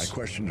then, when I Waltz.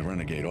 questioned the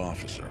renegade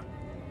officer,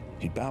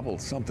 he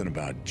babbled something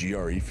about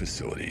GRE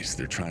facilities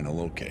they're trying to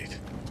locate.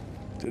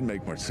 Didn't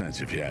make much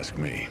sense if you ask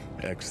me.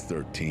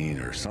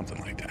 X-13 or something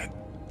like that.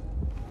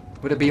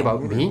 Would it be about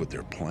wonder me? what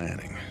they're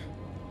planning.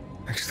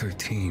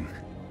 X-13.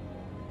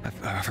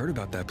 I've heard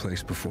about that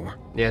place before.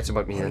 Yeah, it's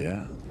about me. Oh,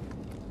 yeah?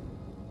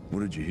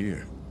 What did you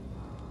hear?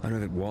 I know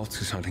that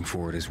Waltz is hunting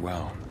for it as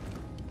well.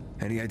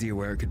 Any idea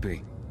where it could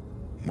be?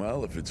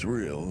 Well, if it's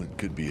real, it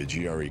could be a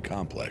GRE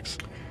complex.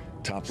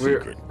 Top We're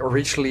secret.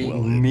 richly Well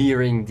hidden.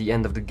 nearing the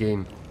end of the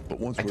game. But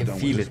once I we're can done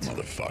feel with it. this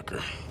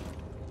motherfucker,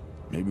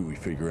 maybe we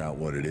figure out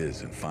what it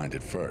is and find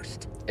it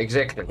first.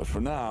 Exactly. But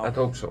for now, I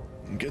hope so.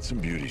 get some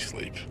beauty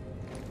sleep.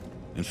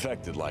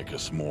 Infected like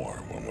us more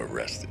when we're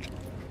rested.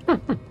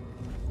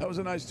 That was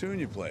a nice tune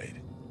you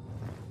played.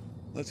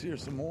 Let's hear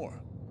some more.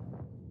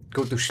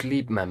 Go to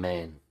sleep, my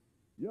man.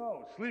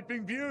 Yo,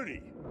 Sleeping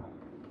Beauty.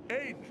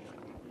 Aiden,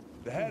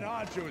 the head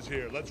honcho is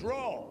here. Let's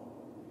roll.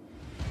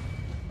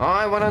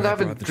 I wanna have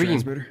a Brought the dream.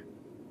 transmitter?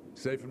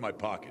 Safe in my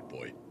pocket,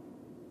 boy.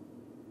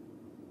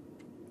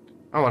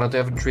 I wanted to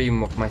have a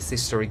dream of my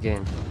sister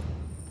again.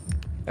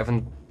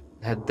 Haven't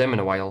had them in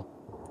a while.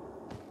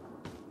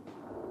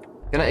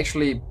 Can I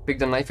actually pick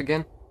the knife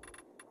again?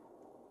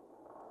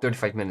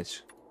 35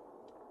 minutes.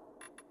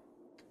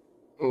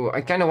 Oh,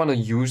 I kind of want to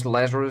use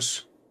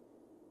Lazarus.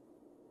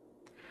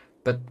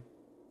 But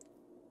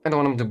I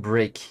don't want him to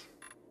break.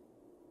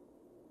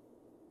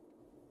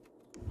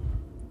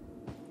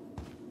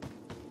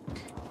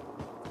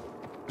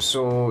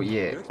 So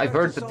yeah, I've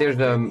heard that there's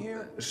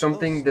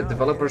something that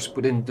developers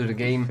put into the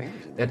game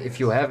that if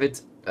you have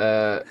it,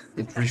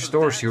 it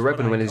restores your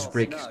weapon when it's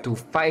break to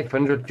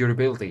 500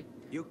 durability.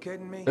 You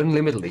kidding me?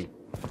 Unlimitedly.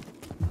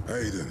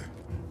 Aiden,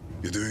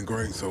 you're doing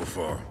great so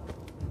far.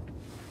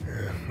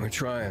 Yeah, we're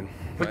trying.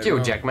 But you,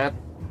 Jack, Matt.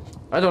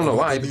 I don't know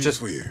why, I've got news just...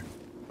 for you.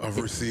 I've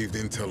received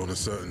intel on a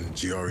certain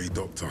GRE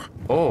doctor.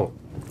 Oh.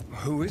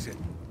 Who is it?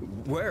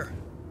 Where?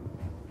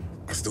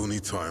 I still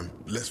need time.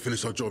 Let's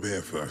finish our job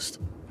here first.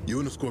 You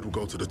and the squad will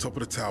go to the top of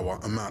the tower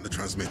and mount the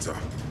transmitter.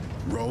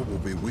 Ro will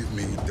be with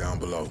me down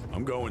below.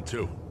 I'm going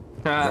too.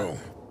 Ro,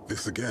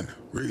 this again,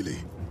 really?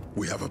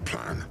 We have a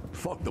plan.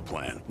 Fuck the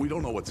plan. We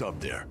don't know what's up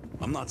there.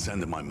 I'm not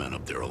sending my men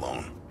up there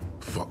alone.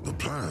 Fuck the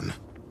plan?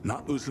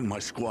 Not losing my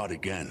squad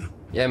again.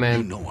 Yeah,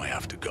 man. You know I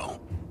have to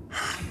go.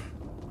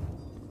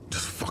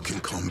 Just fucking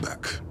come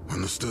back.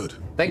 Understood?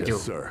 Thank you.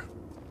 Yes, sir.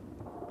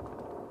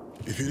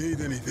 If you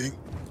need anything,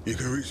 you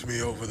can reach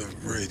me over the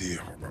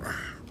radio.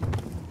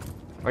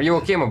 Are you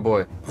okay, my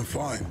boy? I'm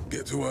fine.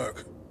 Get to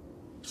work.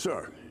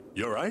 Sir,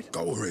 you alright?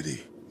 Go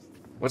already.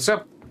 What's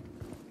up?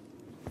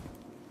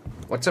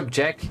 What's up,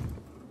 Jack?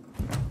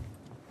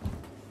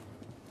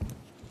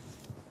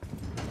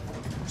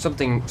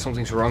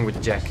 Something's wrong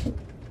with Jack.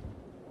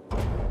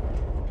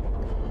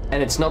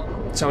 And it's not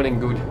sounding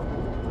good.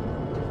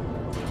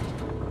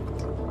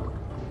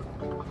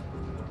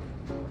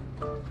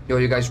 Yo,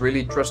 you guys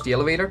really trust the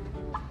elevator?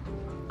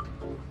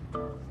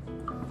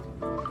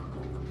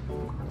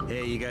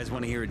 Hey, you guys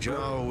want to hear a joke?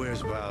 Oh,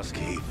 where's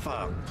Bowski?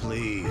 Fuck,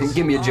 please.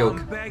 Give me a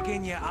joke. I'm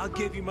begging you. I'll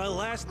give you my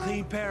last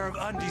clean pair of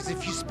undies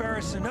if you spare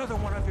us another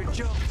one of your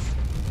jokes.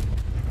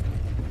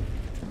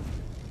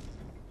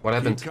 What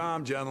happened? Keep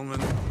calm,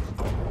 gentlemen.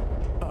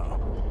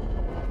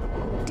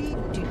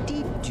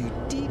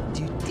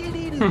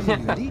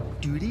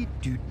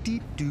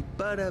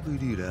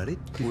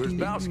 Where's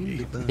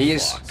Bowski? He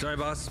is. Sorry,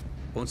 boss.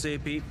 Won't say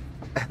it, Pete.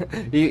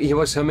 he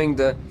was humming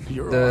the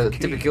You're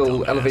typical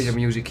dumbass. elevator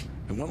music.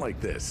 It went like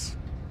this.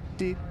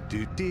 They're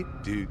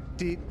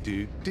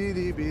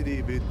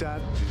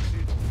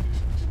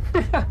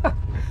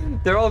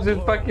all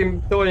just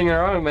fucking toying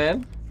around,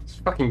 man. It's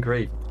fucking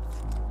great.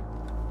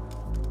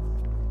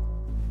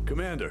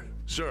 Commander,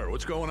 sir,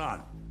 what's going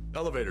on?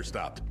 Elevator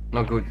stopped.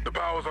 Not good. The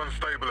power's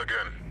unstable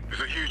again.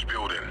 It's a huge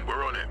building.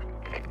 We're on it.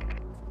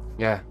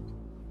 Yeah.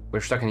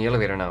 We're stuck in the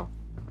elevator now.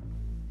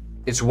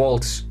 It's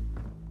walls.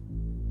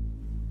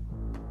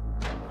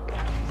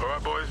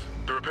 Alright, boys.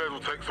 The repairs will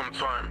take some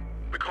time.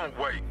 We can't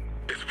wait.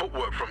 It's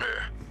footwork from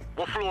here.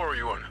 What floor are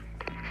you on?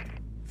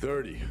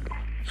 30.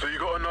 So you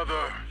got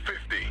another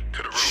 50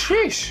 to the roof.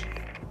 Sheesh.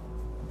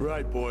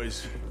 Right,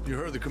 boys. You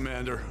heard the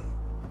commander.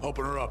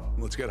 Open her up.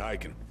 Let's get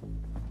hiking.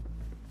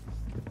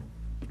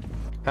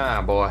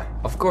 Ah, boy.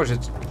 Of course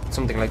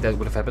something like that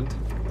would have happened.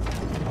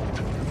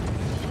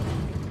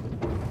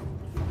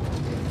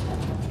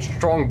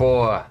 Strong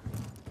boy.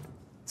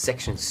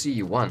 Section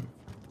C1.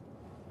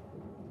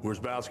 Where's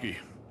Bowski?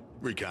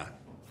 Recon.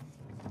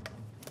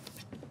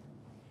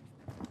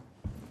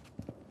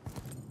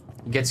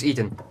 Gets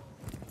eaten.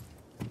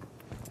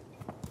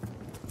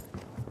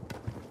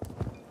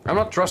 I'm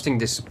not trusting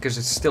this because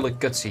it's still a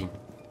cutscene.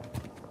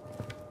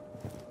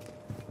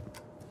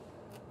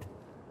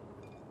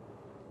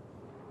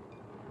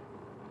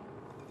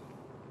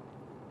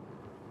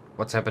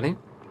 What's happening?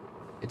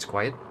 It's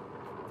quiet.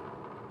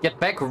 Get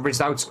back,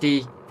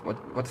 Rizowski.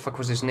 What the fuck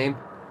was his name?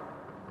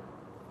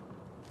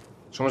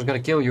 Someone's gonna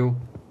kill you.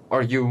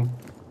 Or you.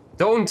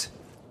 Don't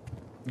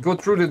go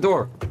through the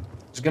door.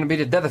 It's gonna be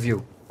the death of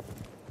you.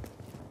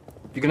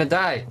 You're gonna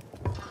die.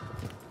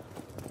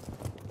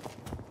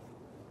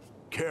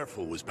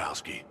 Careful,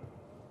 Wazbowski.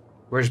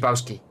 Where's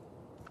Bowski?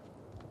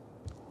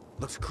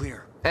 Looks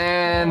clear.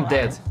 And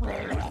dead.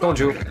 Told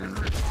you.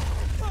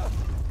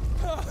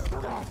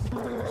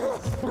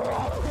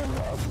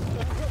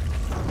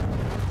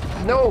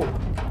 No!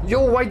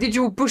 Yo, why did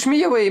you push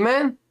me away,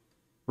 man?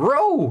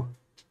 Row!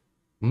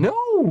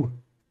 No!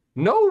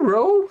 No,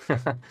 Row!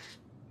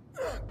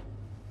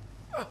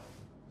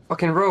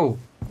 Fucking Row.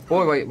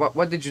 Boy, wait,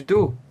 what did you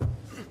do?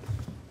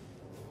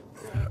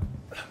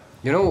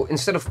 You know,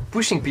 instead of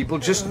pushing people,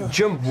 just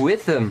jump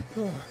with them.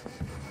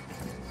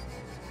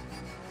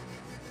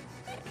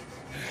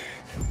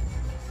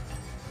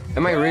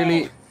 Am I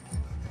really...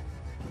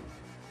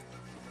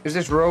 Is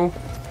this Row?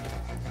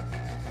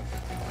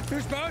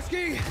 There's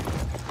Bowski!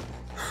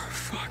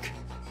 Fuck.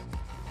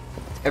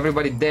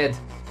 Everybody dead.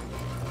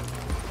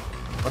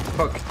 What the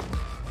fuck?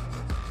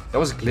 That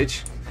was a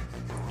glitch.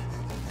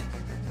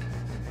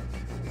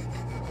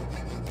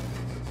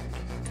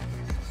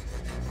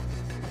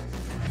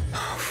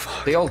 Oh,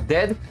 fuck. They all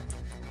dead?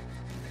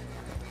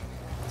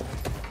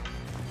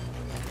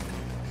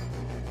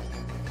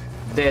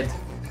 Dead.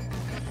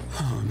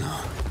 Oh no.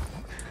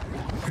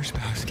 Where's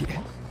Bowski?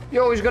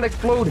 Yo, he's gonna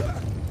explode.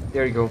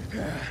 There you go.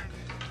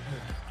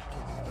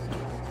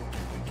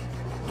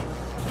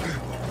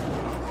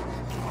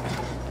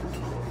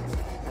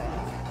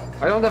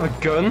 I don't have a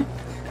gun.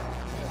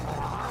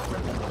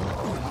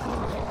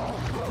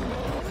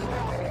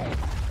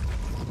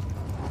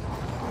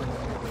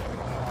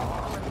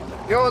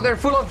 Yo, they're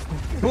full of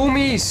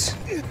boomies.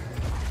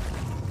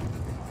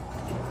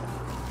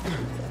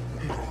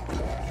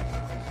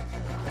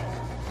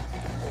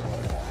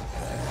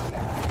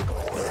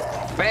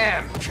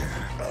 Bam!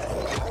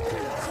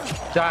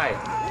 Die.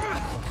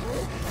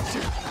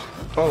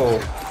 Oh,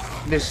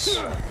 this is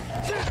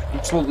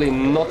absolutely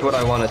not what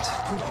I wanted.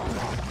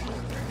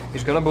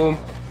 He's gonna boom.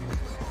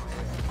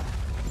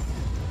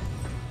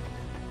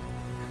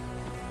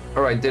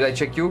 Alright, did I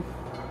check you?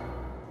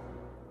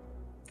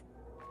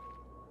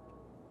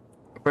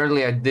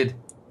 Apparently I did.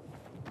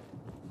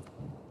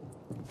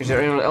 Is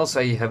there anyone else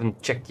I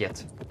haven't checked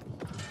yet?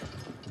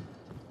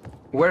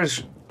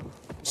 Where's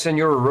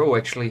Senor Rowe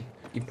actually?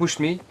 He pushed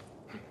me.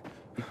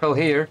 He fell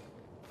here.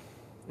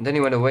 And then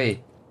he went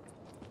away.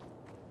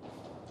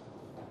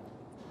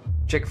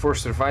 Check for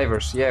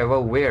survivors. Yeah,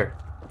 well, where?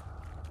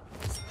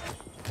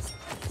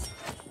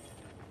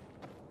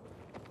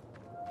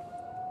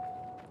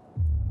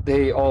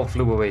 They all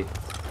flew away.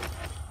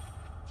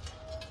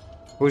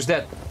 Who's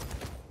that?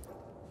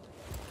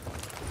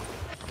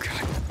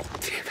 God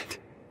damn it.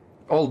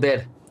 All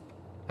dead.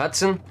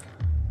 Hudson?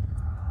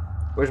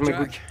 Where's my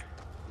good... Jack?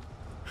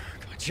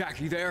 God, Jack,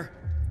 you there?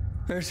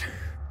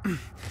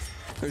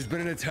 There's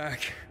been an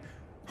attack.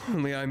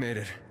 Only I made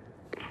it.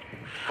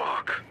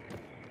 Fuck.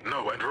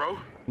 No, and Ro?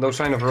 No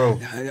sign of Ro.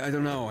 I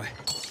don't know. I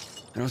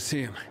don't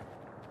see him.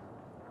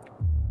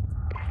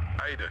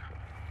 Aiden.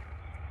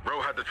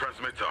 Ro had the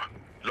transmitter.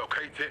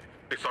 Locate it.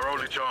 It's our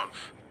only chance.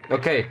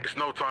 Okay. It's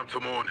no time to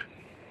mourn.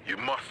 You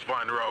must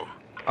find Ro.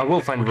 I will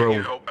find Ro.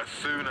 You help as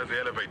soon as the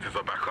elevators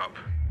are back up.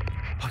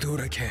 I'll do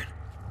what I can.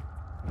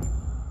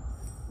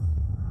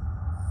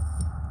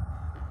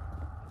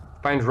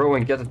 Find Ro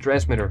and get the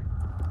transmitter.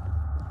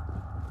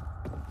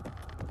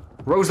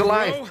 Ro's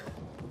alive!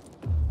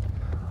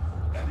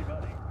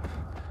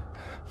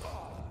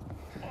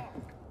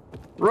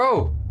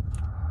 Ro!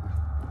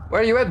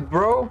 Where are you at,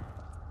 bro?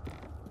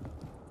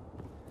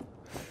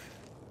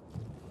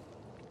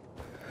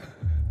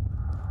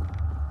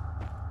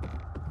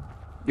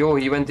 Yo,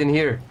 he went in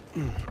here.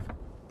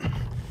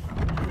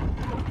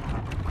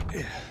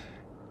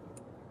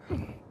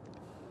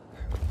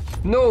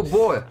 No,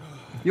 boy!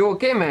 You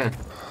okay, man?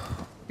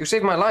 You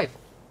saved my life.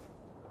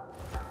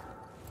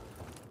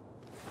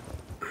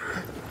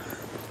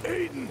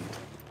 Aiden.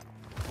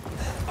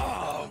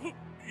 Oh,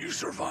 you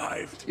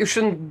survived. You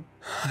shouldn't...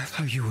 I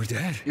thought you were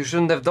dead. You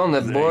shouldn't have done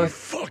that, boy. I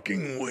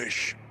fucking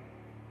wish.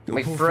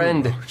 My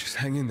friend. Through, just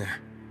hang in there.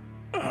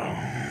 Oh,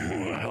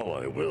 hell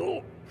I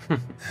will.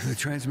 The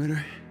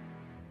transmitter?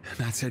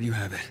 Matt said you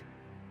have it.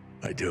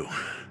 I do.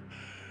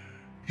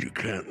 You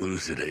can't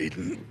lose it,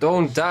 Aiden.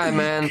 Don't die,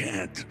 man.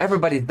 Can't.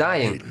 Everybody's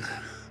dying. Aiden.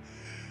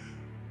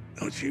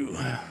 Don't you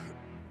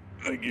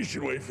think you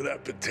should wait for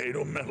that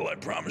potato medal I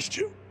promised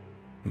you?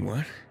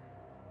 What?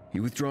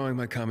 You withdrawing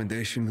my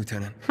commendation,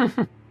 Lieutenant?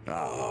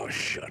 Oh,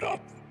 shut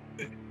up.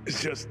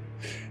 It's just...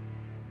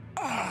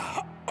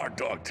 our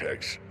dog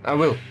tags. I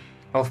will.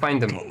 I'll find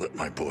them. Don't let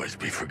my boys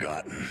be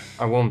forgotten.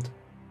 I won't.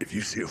 If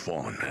you see a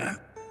fallen man,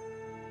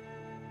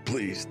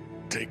 please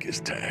take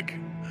his tag.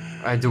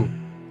 I do.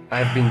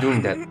 I've been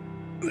doing that.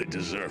 They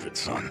deserve it,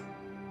 son.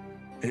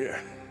 Here.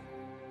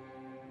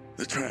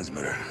 The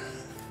transmitter.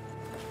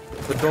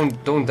 But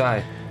don't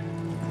die.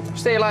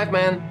 Stay alive,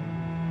 man.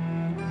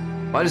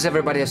 Why does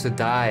everybody has to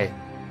die?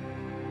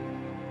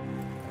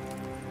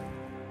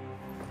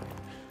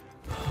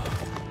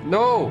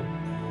 No!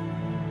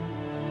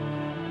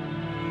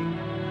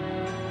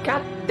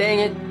 God dang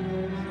it.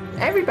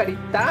 Everybody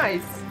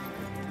dies.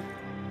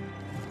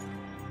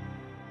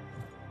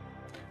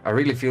 I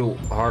really feel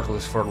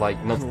heartless for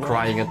like not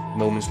crying at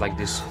moments like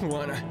this.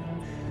 Juana,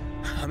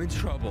 I'm in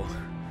trouble.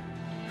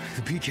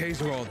 The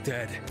PKs are all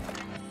dead.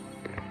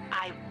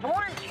 I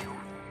warned you.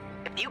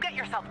 If you get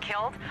yourself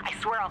killed, I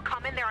swear I'll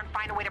come in there and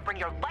find a way to bring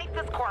your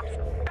lifeless corpse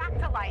back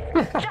to life,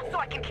 just so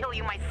I can kill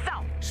you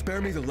myself. Spare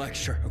me the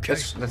lecture, okay?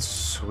 That's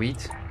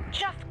sweet.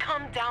 Just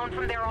come down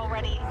from there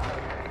already.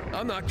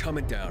 I'm not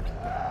coming down.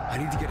 I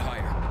need to get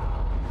higher.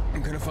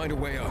 I'm gonna find a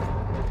way up.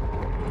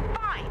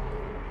 Fine.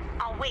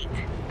 I'll wait.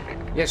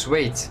 Yes,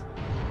 wait.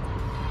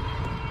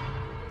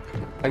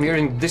 I'm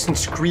hearing distant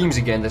screams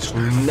again. That's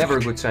never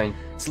a good sign.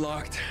 It's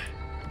locked.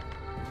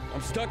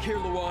 I'm stuck here,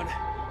 Luan.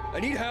 I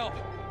need help.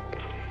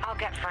 I'll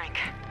get Frank.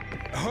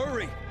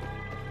 Hurry!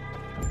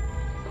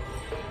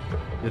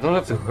 You don't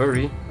have to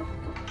hurry.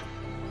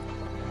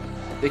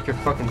 Take your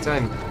fucking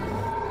time.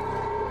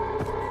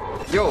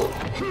 Yo!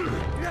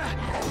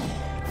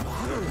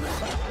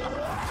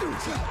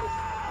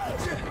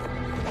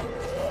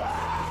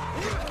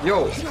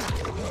 Yo!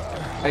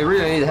 I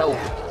really need help.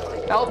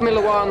 Help me,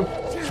 Luan!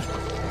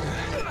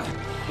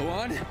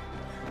 Luan?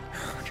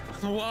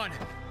 Luan!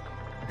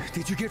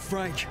 Did you get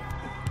Frank?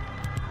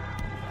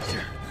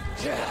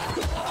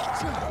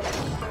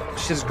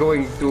 Shit's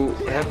going to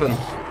happen.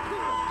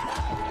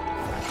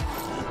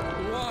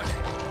 Luan!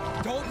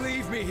 Don't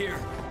leave me here!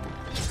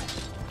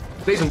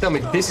 Please don't tell me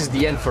this is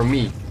the end for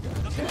me.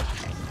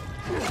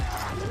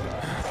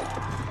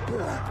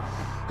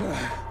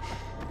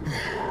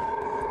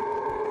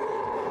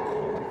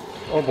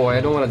 Oh boy,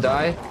 I don't want to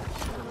die.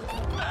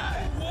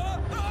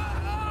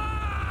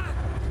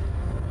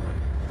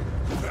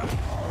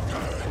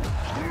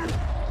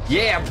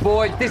 Yeah,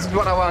 boy, this is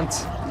what I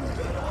want.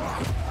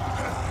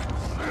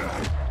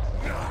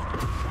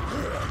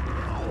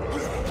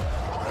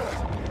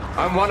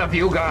 I'm one of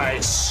you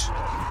guys.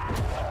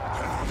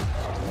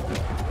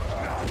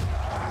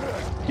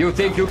 You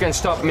think you can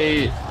stop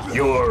me?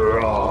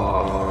 You're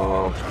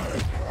wrong.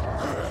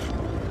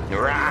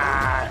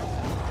 Rah,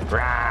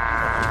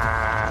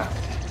 rah,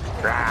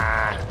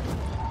 rah.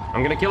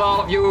 I'm gonna kill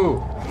all of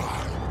you.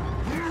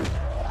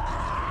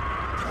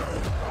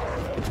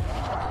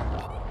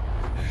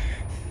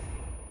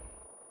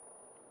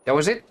 That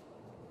was it?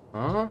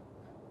 Huh?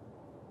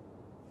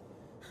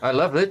 I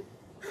loved it.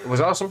 It was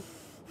awesome.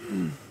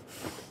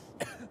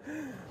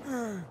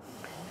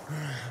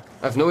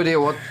 I have no idea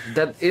what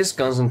that is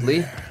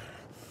constantly.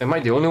 Am I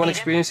the only one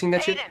experiencing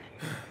that shit?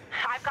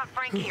 I've got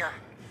Frank here.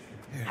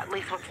 At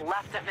least what's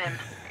left of him.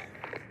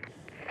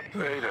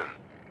 Aiden,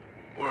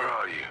 where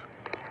are you?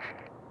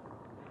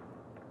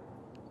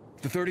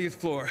 The 30th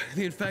floor.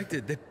 The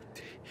infected. They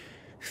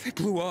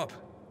blew up.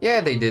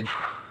 Yeah, they did.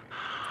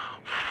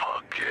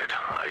 Fuck it.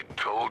 I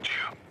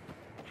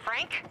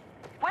Frank?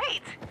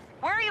 Wait!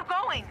 Where are you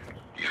going?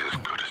 He's as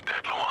good as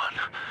dead, Luan.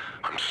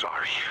 I'm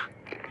sorry.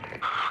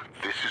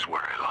 This is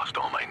where I lost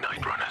all my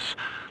night runners.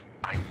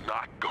 I'm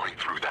not going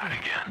through that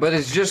again. But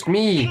it's just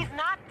me. He's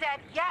not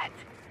dead yet.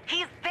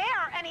 He's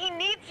there and he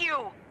needs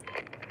you.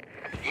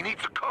 He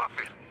needs a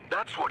coffin.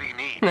 That's what he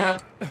needs.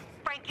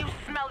 Frank, you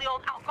smelly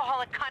old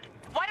alcoholic cunt.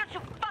 Why don't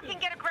you fucking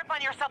get a grip on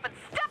yourself and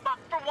step up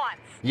for once?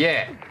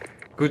 Yeah.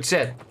 Good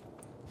set.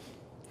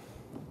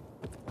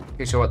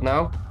 Okay, so what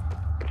now?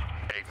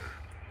 Aiden,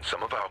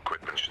 some of our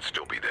equipment should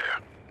still be there.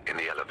 In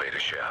the elevator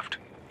shaft.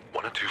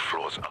 1 or 2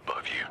 floors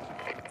above you.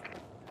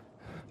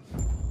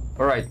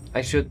 Alright,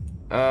 I should...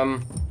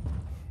 How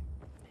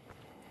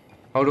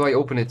do I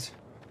open it?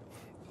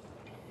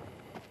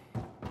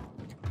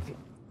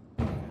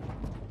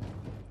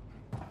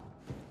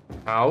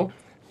 How?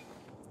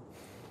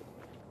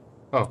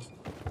 Oh.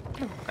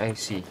 I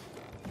see.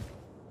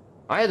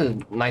 I had a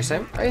nice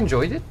time. I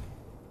enjoyed it.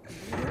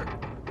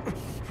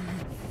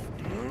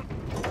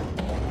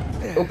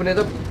 Open it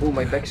up. Oh,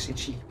 my back's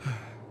itchy.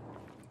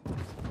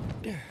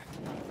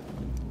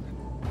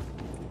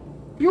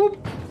 Yoop!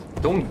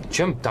 Don't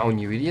jump down,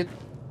 you idiot.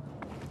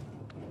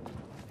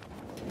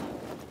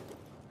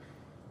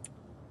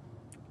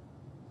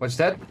 What's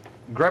that?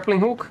 Grappling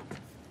hook?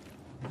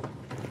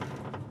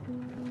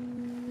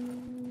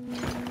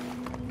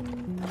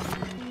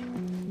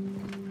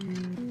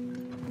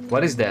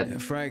 What is that? Yeah,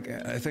 Frank,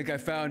 I think I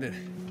found it.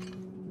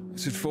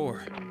 What's it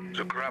for? It's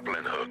a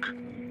grappling hook.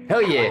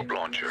 Hell yeah. A rope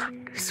launcher.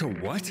 So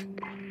what?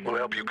 Will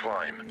help you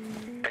climb.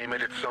 Aim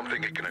it at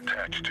something it can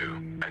attach to,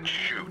 and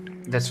shoot.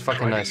 That's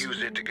fucking nice. Try to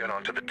use it to get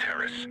onto the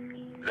terrace.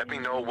 Let me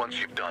know once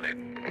you've done it.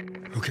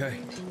 Okay.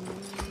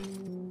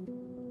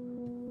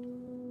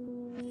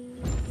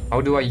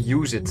 How do I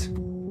use it?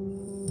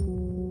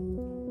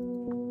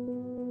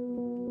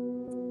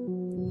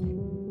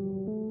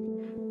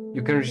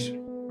 You can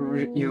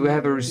you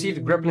have a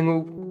received grappling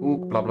hook,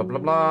 blah blah blah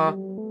blah.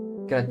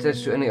 Can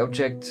attach to any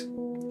object.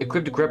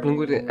 Equip the grappling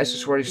hook with an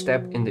accessory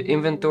step in the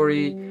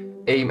inventory.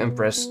 Aim and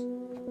press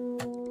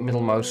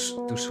middle mouse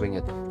to swing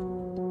it.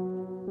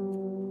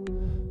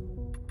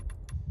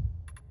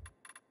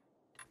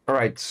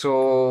 Alright,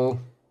 so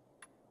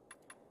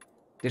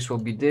this will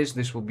be this,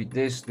 this will be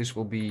this, this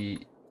will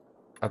be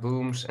a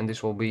booms, and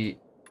this will be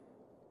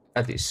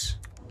a this.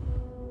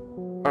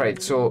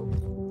 Alright, so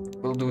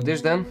we'll do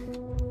this then.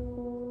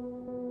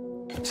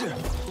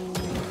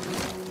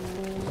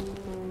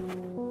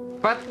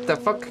 What the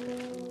fuck?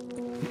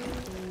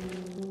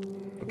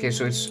 Okay,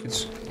 so it's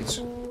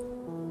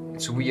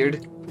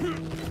weird.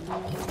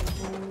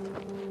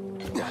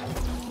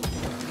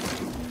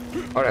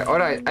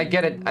 Alright, I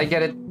get it.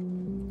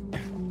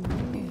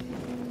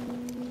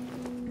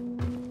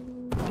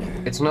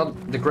 It's not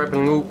the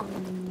grappling hook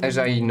as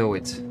I know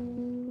it.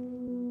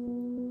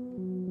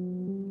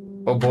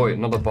 Oh boy,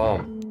 not a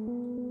bomb.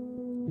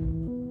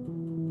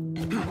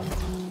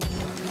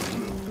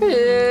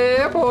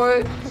 Yeah,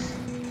 boy.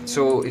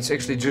 So it's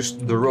actually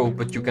just the rope,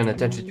 but you can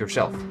attach it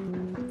yourself.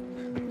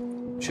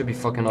 Should be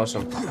fucking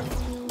awesome.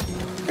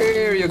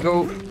 Here you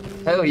go.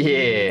 Hell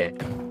yeah.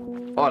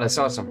 Oh, that's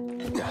awesome.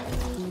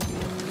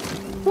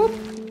 Whoop.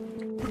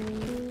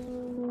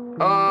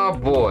 Oh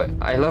boy,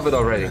 I love it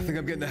already. I think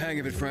I'm getting the hang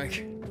of it,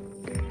 Frank.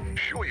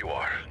 Sure you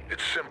are.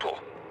 It's simple,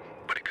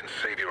 but it can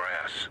save your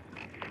ass.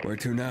 Where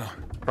to now?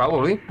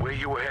 Probably. Where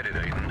you were headed,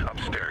 Aiden?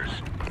 Upstairs.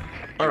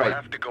 Alright. You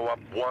have to go up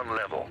 1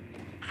 level.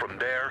 From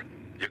there,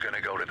 you're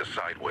gonna go to the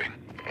side wing.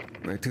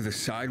 Right to the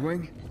side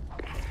wing?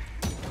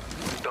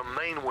 The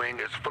main wing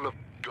is full of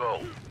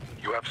gold.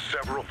 You have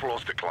several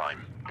floors to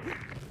climb.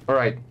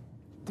 Alright.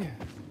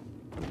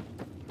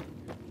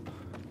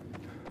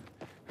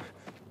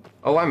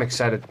 Oh, I'm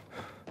excited.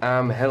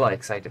 I'm hella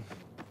excited.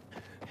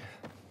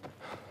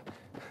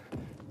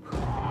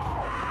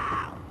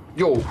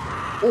 Yo!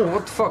 Oh,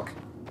 what the fuck?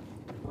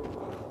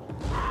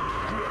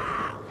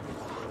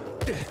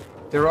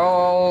 They're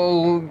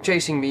all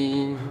chasing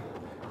me.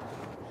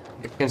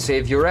 You can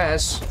save your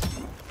ass.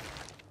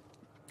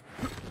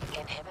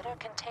 Inhibitor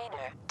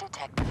container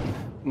detected.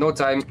 No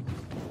time.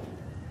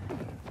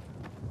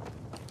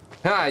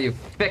 Ha, you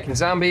fucking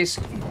zombies.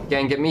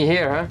 Can't get me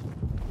here, huh?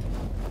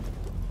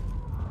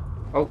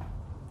 Oh,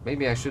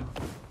 maybe I should...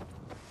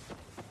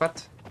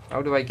 What?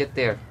 How do I get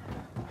there?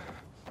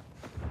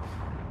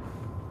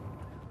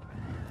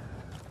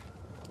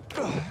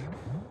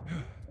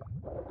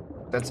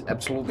 That's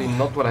absolutely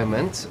not what I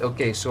meant.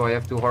 Okay, so I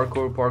have to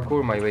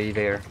parkour my way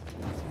there.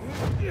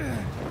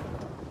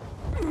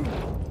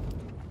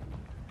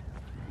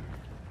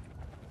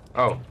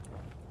 Oh.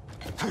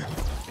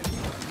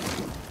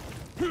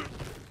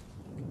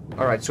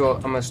 Alright, so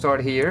I'm gonna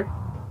start here.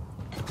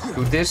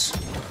 Do this.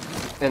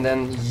 And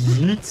then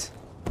yeet.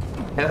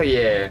 Hell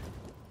yeah.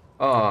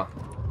 Oh.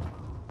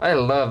 I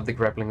love the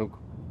grappling hook.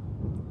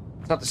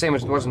 It's not the same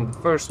as it was in the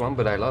first one,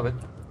 but I love it.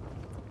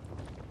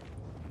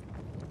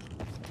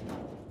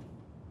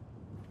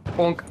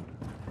 Bonk.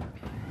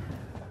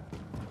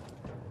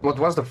 What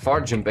was the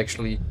far jump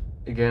actually?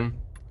 Again,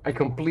 I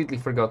completely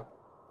forgot.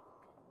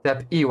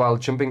 Tap E while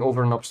jumping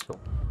over an obstacle.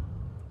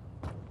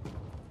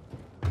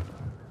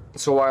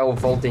 So while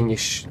vaulting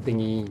is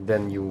thingy,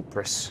 then you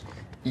press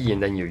E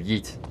and then you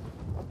yeet.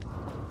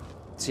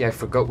 See, I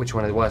forgot which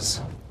one it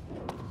was.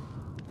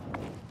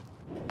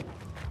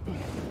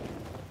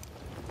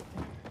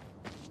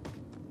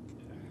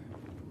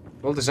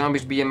 Will the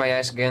zombies be in my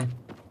ass again?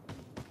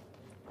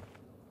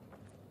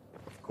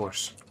 Of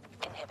course.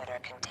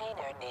 Inhibitor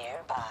container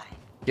nearby.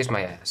 Kiss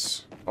my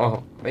ass.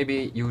 Oh,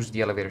 maybe use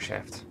the elevator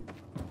shaft.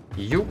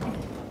 Yoop.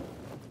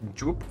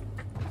 Joop.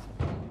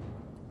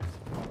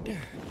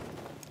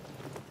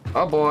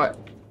 Oh boy.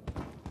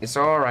 It's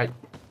alright.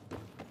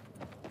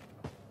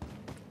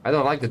 I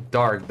don't like the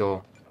dark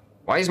though.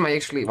 Why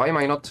am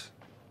I not...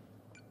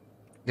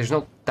 There's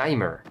no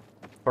timer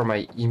for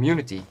my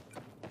immunity.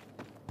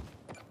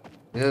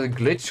 Is it a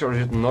glitch or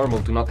is it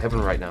normal to not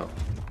happen right now?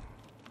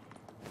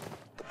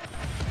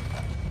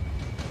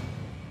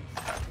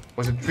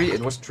 Was it 3?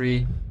 It was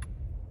 3.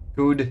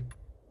 Good.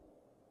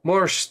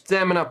 More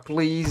stamina,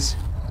 please.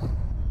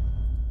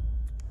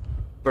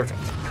 Perfect.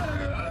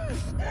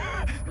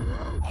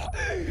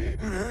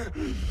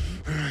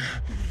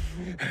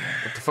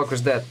 What the fuck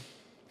was that?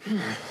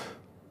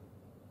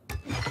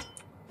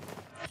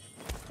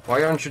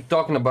 Why aren't you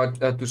talking about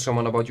to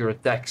someone about your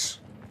attacks?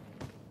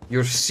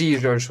 Your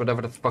seizures,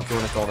 whatever the fuck you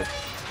want to call it.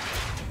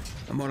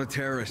 I'm on a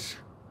terrace.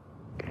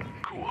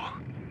 Cool.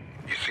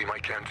 You see my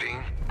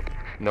canteen?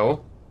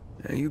 No.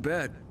 Yeah, you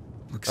bet.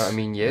 Looks I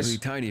mean, yes. really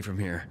tiny from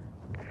here.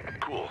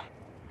 Cool.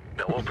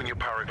 Now open your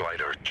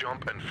paraglider,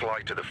 jump and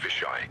fly to the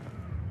fisheye.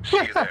 See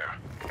you there.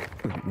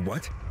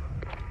 What?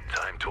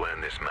 Time to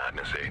end this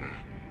madness, Aiden.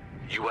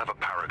 You have a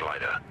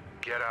paraglider.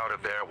 Get out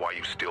of there while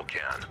you still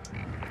can.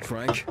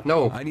 Frank?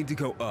 No. I need to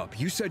go up.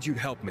 You said you'd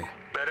help me.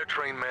 Better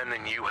trained men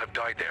than you have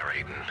died there,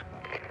 Aiden.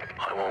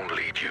 I won't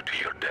lead you to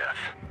your death.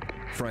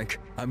 Frank,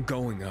 I'm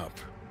going up.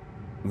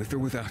 With or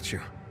without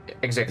you.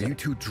 Exactly. Are you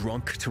too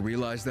drunk to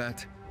realize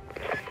that?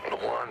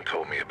 Luan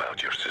told me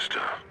about your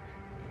sister.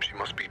 She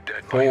must be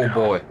dead by now. Oh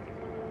boy.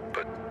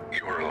 But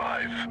you're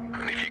alive,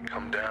 and if you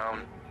come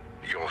down,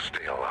 you'll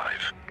stay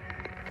alive.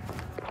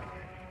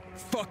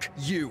 Fuck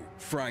you,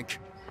 Frank.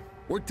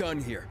 We're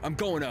done here. I'm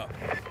going up.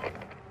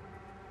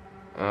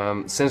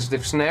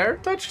 Sensitive snare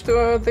touched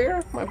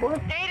there, my boy.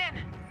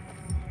 Aiden!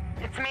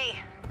 It's me.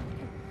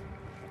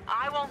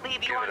 I won't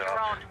leave you on your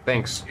own.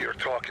 Thanks. You're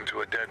talking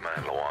to a dead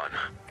man, Luan.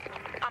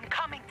 I'm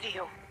coming to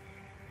you.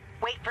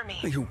 Wait for me.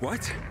 You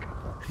what?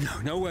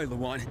 No way,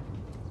 Luan.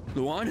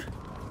 Luan?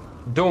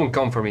 Don't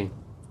come for me.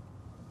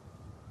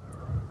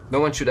 No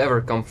one should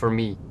ever come for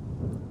me.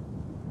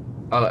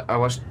 I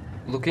was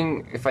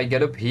looking if I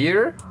get up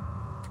here.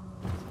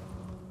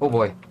 Oh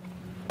boy.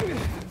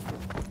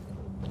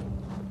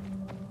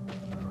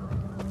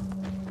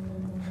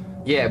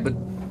 Yeah, but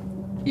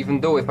even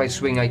though if I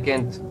swing I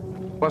can't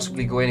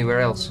possibly go anywhere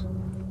else.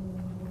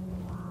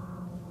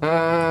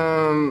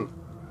 I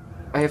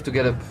have to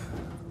get up.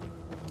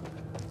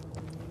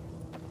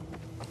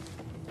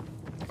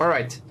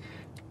 Alright.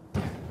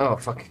 Oh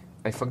fuck.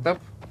 I fucked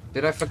up.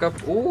 Did I fuck up?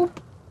 Oh!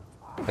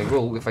 I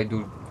will if I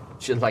do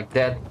shit like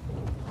that.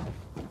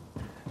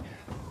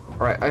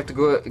 Alright, I have to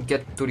go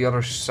get to the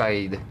other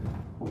side.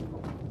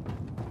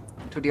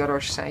 To the other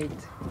side.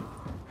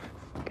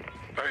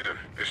 Aiden,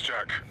 it's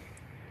Jack.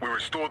 We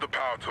restored the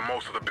power to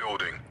most of the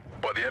building,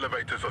 but the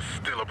elevators are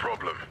still a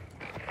problem.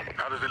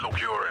 How does it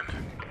look your end?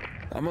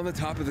 I'm on the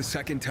top of the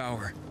second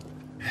tower,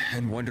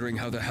 and wondering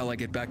how the hell I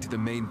get back to the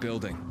main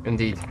building.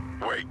 Indeed.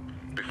 Wait,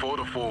 before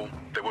the fall,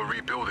 they were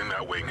rebuilding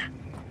that wing.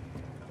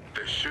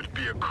 There should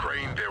be a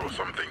crane there or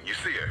something. You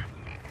see it?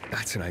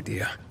 That's an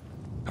idea.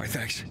 Alright,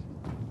 thanks.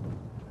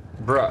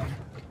 Bruh.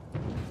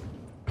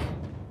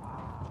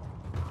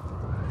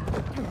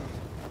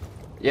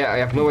 Yeah, I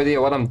have no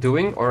idea what I'm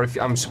doing, or if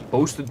I'm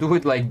supposed to do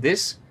it like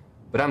this,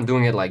 but I'm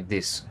doing it like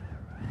this.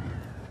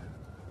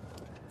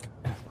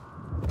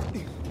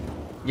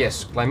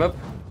 Yes, climb up.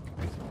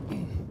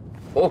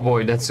 Oh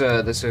boy, that's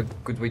a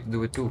good way to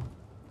do it too.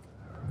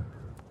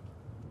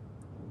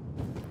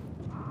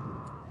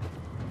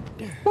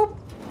 Boop.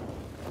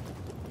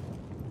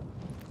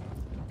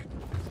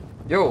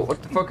 Yo,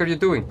 what the fuck are you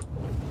doing?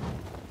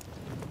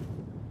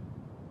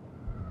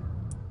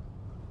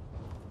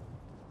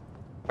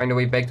 Find a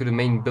way back to the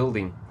main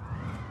building.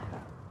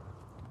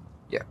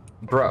 Yeah,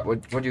 bruh,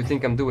 what do you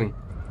think I'm doing?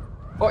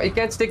 Oh, it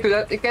can't stick to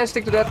that. It can't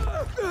stick to that.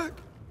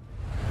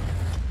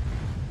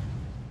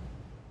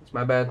 It's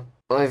my bad.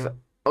 I've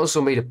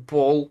also made a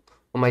poll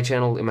on my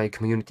channel in my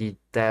community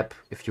tab.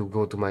 If you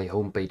go to my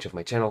homepage of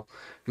my channel,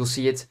 you'll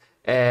see it.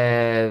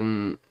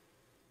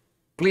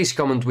 Please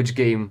comment which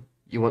game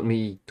you want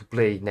me to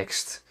play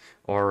next,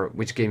 or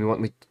which game you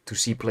want me to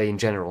see play in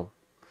general.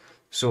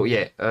 So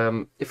yeah,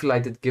 if you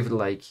liked it, give it a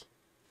like,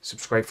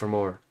 subscribe for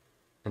more,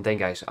 and then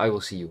guys, I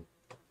will see you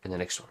in the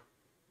next one.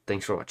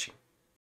 Thanks for watching.